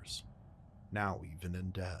figures, now even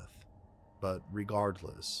in death, but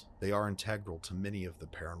regardless, they are integral to many of the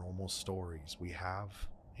paranormal stories we have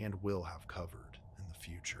and will have covered in the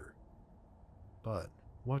future. But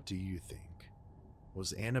what do you think?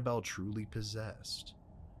 Was Annabelle truly possessed?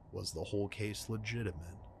 Was the whole case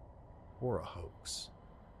legitimate or a hoax?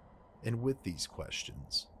 And with these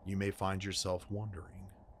questions, you may find yourself wondering,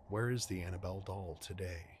 where is the Annabelle doll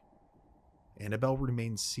today? Annabelle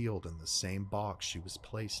remains sealed in the same box she was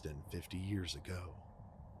placed in 50 years ago.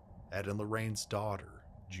 Ed and Lorraine's daughter,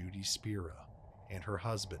 Judy Spira, and her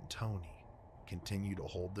husband, Tony, continue to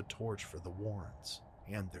hold the torch for the Warrens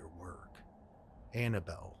and their work.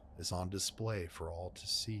 Annabelle is on display for all to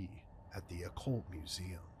see at the Occult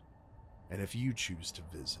Museum, and if you choose to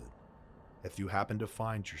visit, if you happen to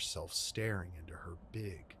find yourself staring into her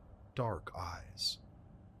big, dark eyes,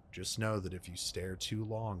 just know that if you stare too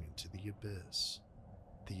long into the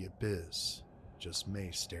abyss just may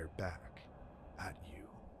stare back at you.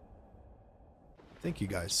 Thank you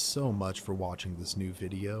guys so much for watching this new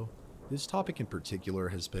video. This topic in particular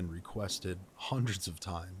has been requested hundreds of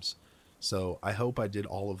times, so I hope I did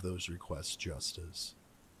all of those requests justice.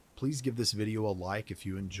 Please give this video a like if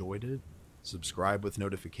you enjoyed it, subscribe with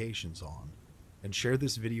notifications on, and share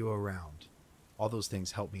this video around. All those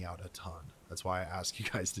things help me out a ton. That's why I ask you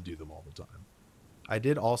guys to do them all the time. I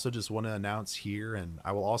did also just want to announce here, and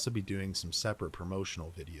I will also be doing some separate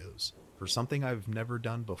promotional videos for something I've never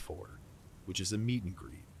done before, which is a meet and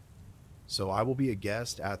greet. So I will be a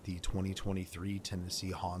guest at the 2023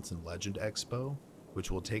 Tennessee Haunts and Legend Expo, which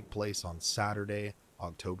will take place on Saturday,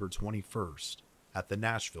 October 21st at the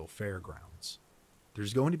Nashville Fairgrounds.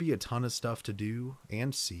 There's going to be a ton of stuff to do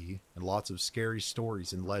and see, and lots of scary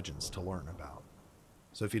stories and legends to learn about.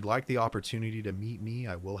 So if you'd like the opportunity to meet me,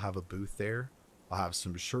 I will have a booth there. I'll have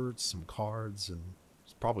some shirts, some cards, and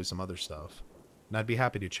probably some other stuff. And I'd be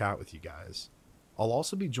happy to chat with you guys. I'll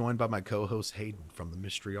also be joined by my co-host Hayden from the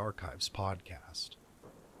Mystery Archives podcast.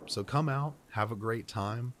 So come out, have a great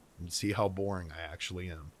time, and see how boring I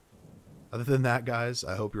actually am. Other than that, guys,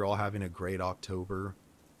 I hope you're all having a great October,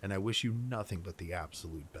 and I wish you nothing but the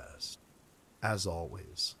absolute best. As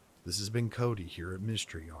always, this has been Cody here at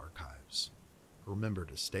Mystery Archives. Remember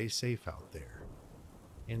to stay safe out there,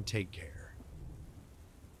 and take care.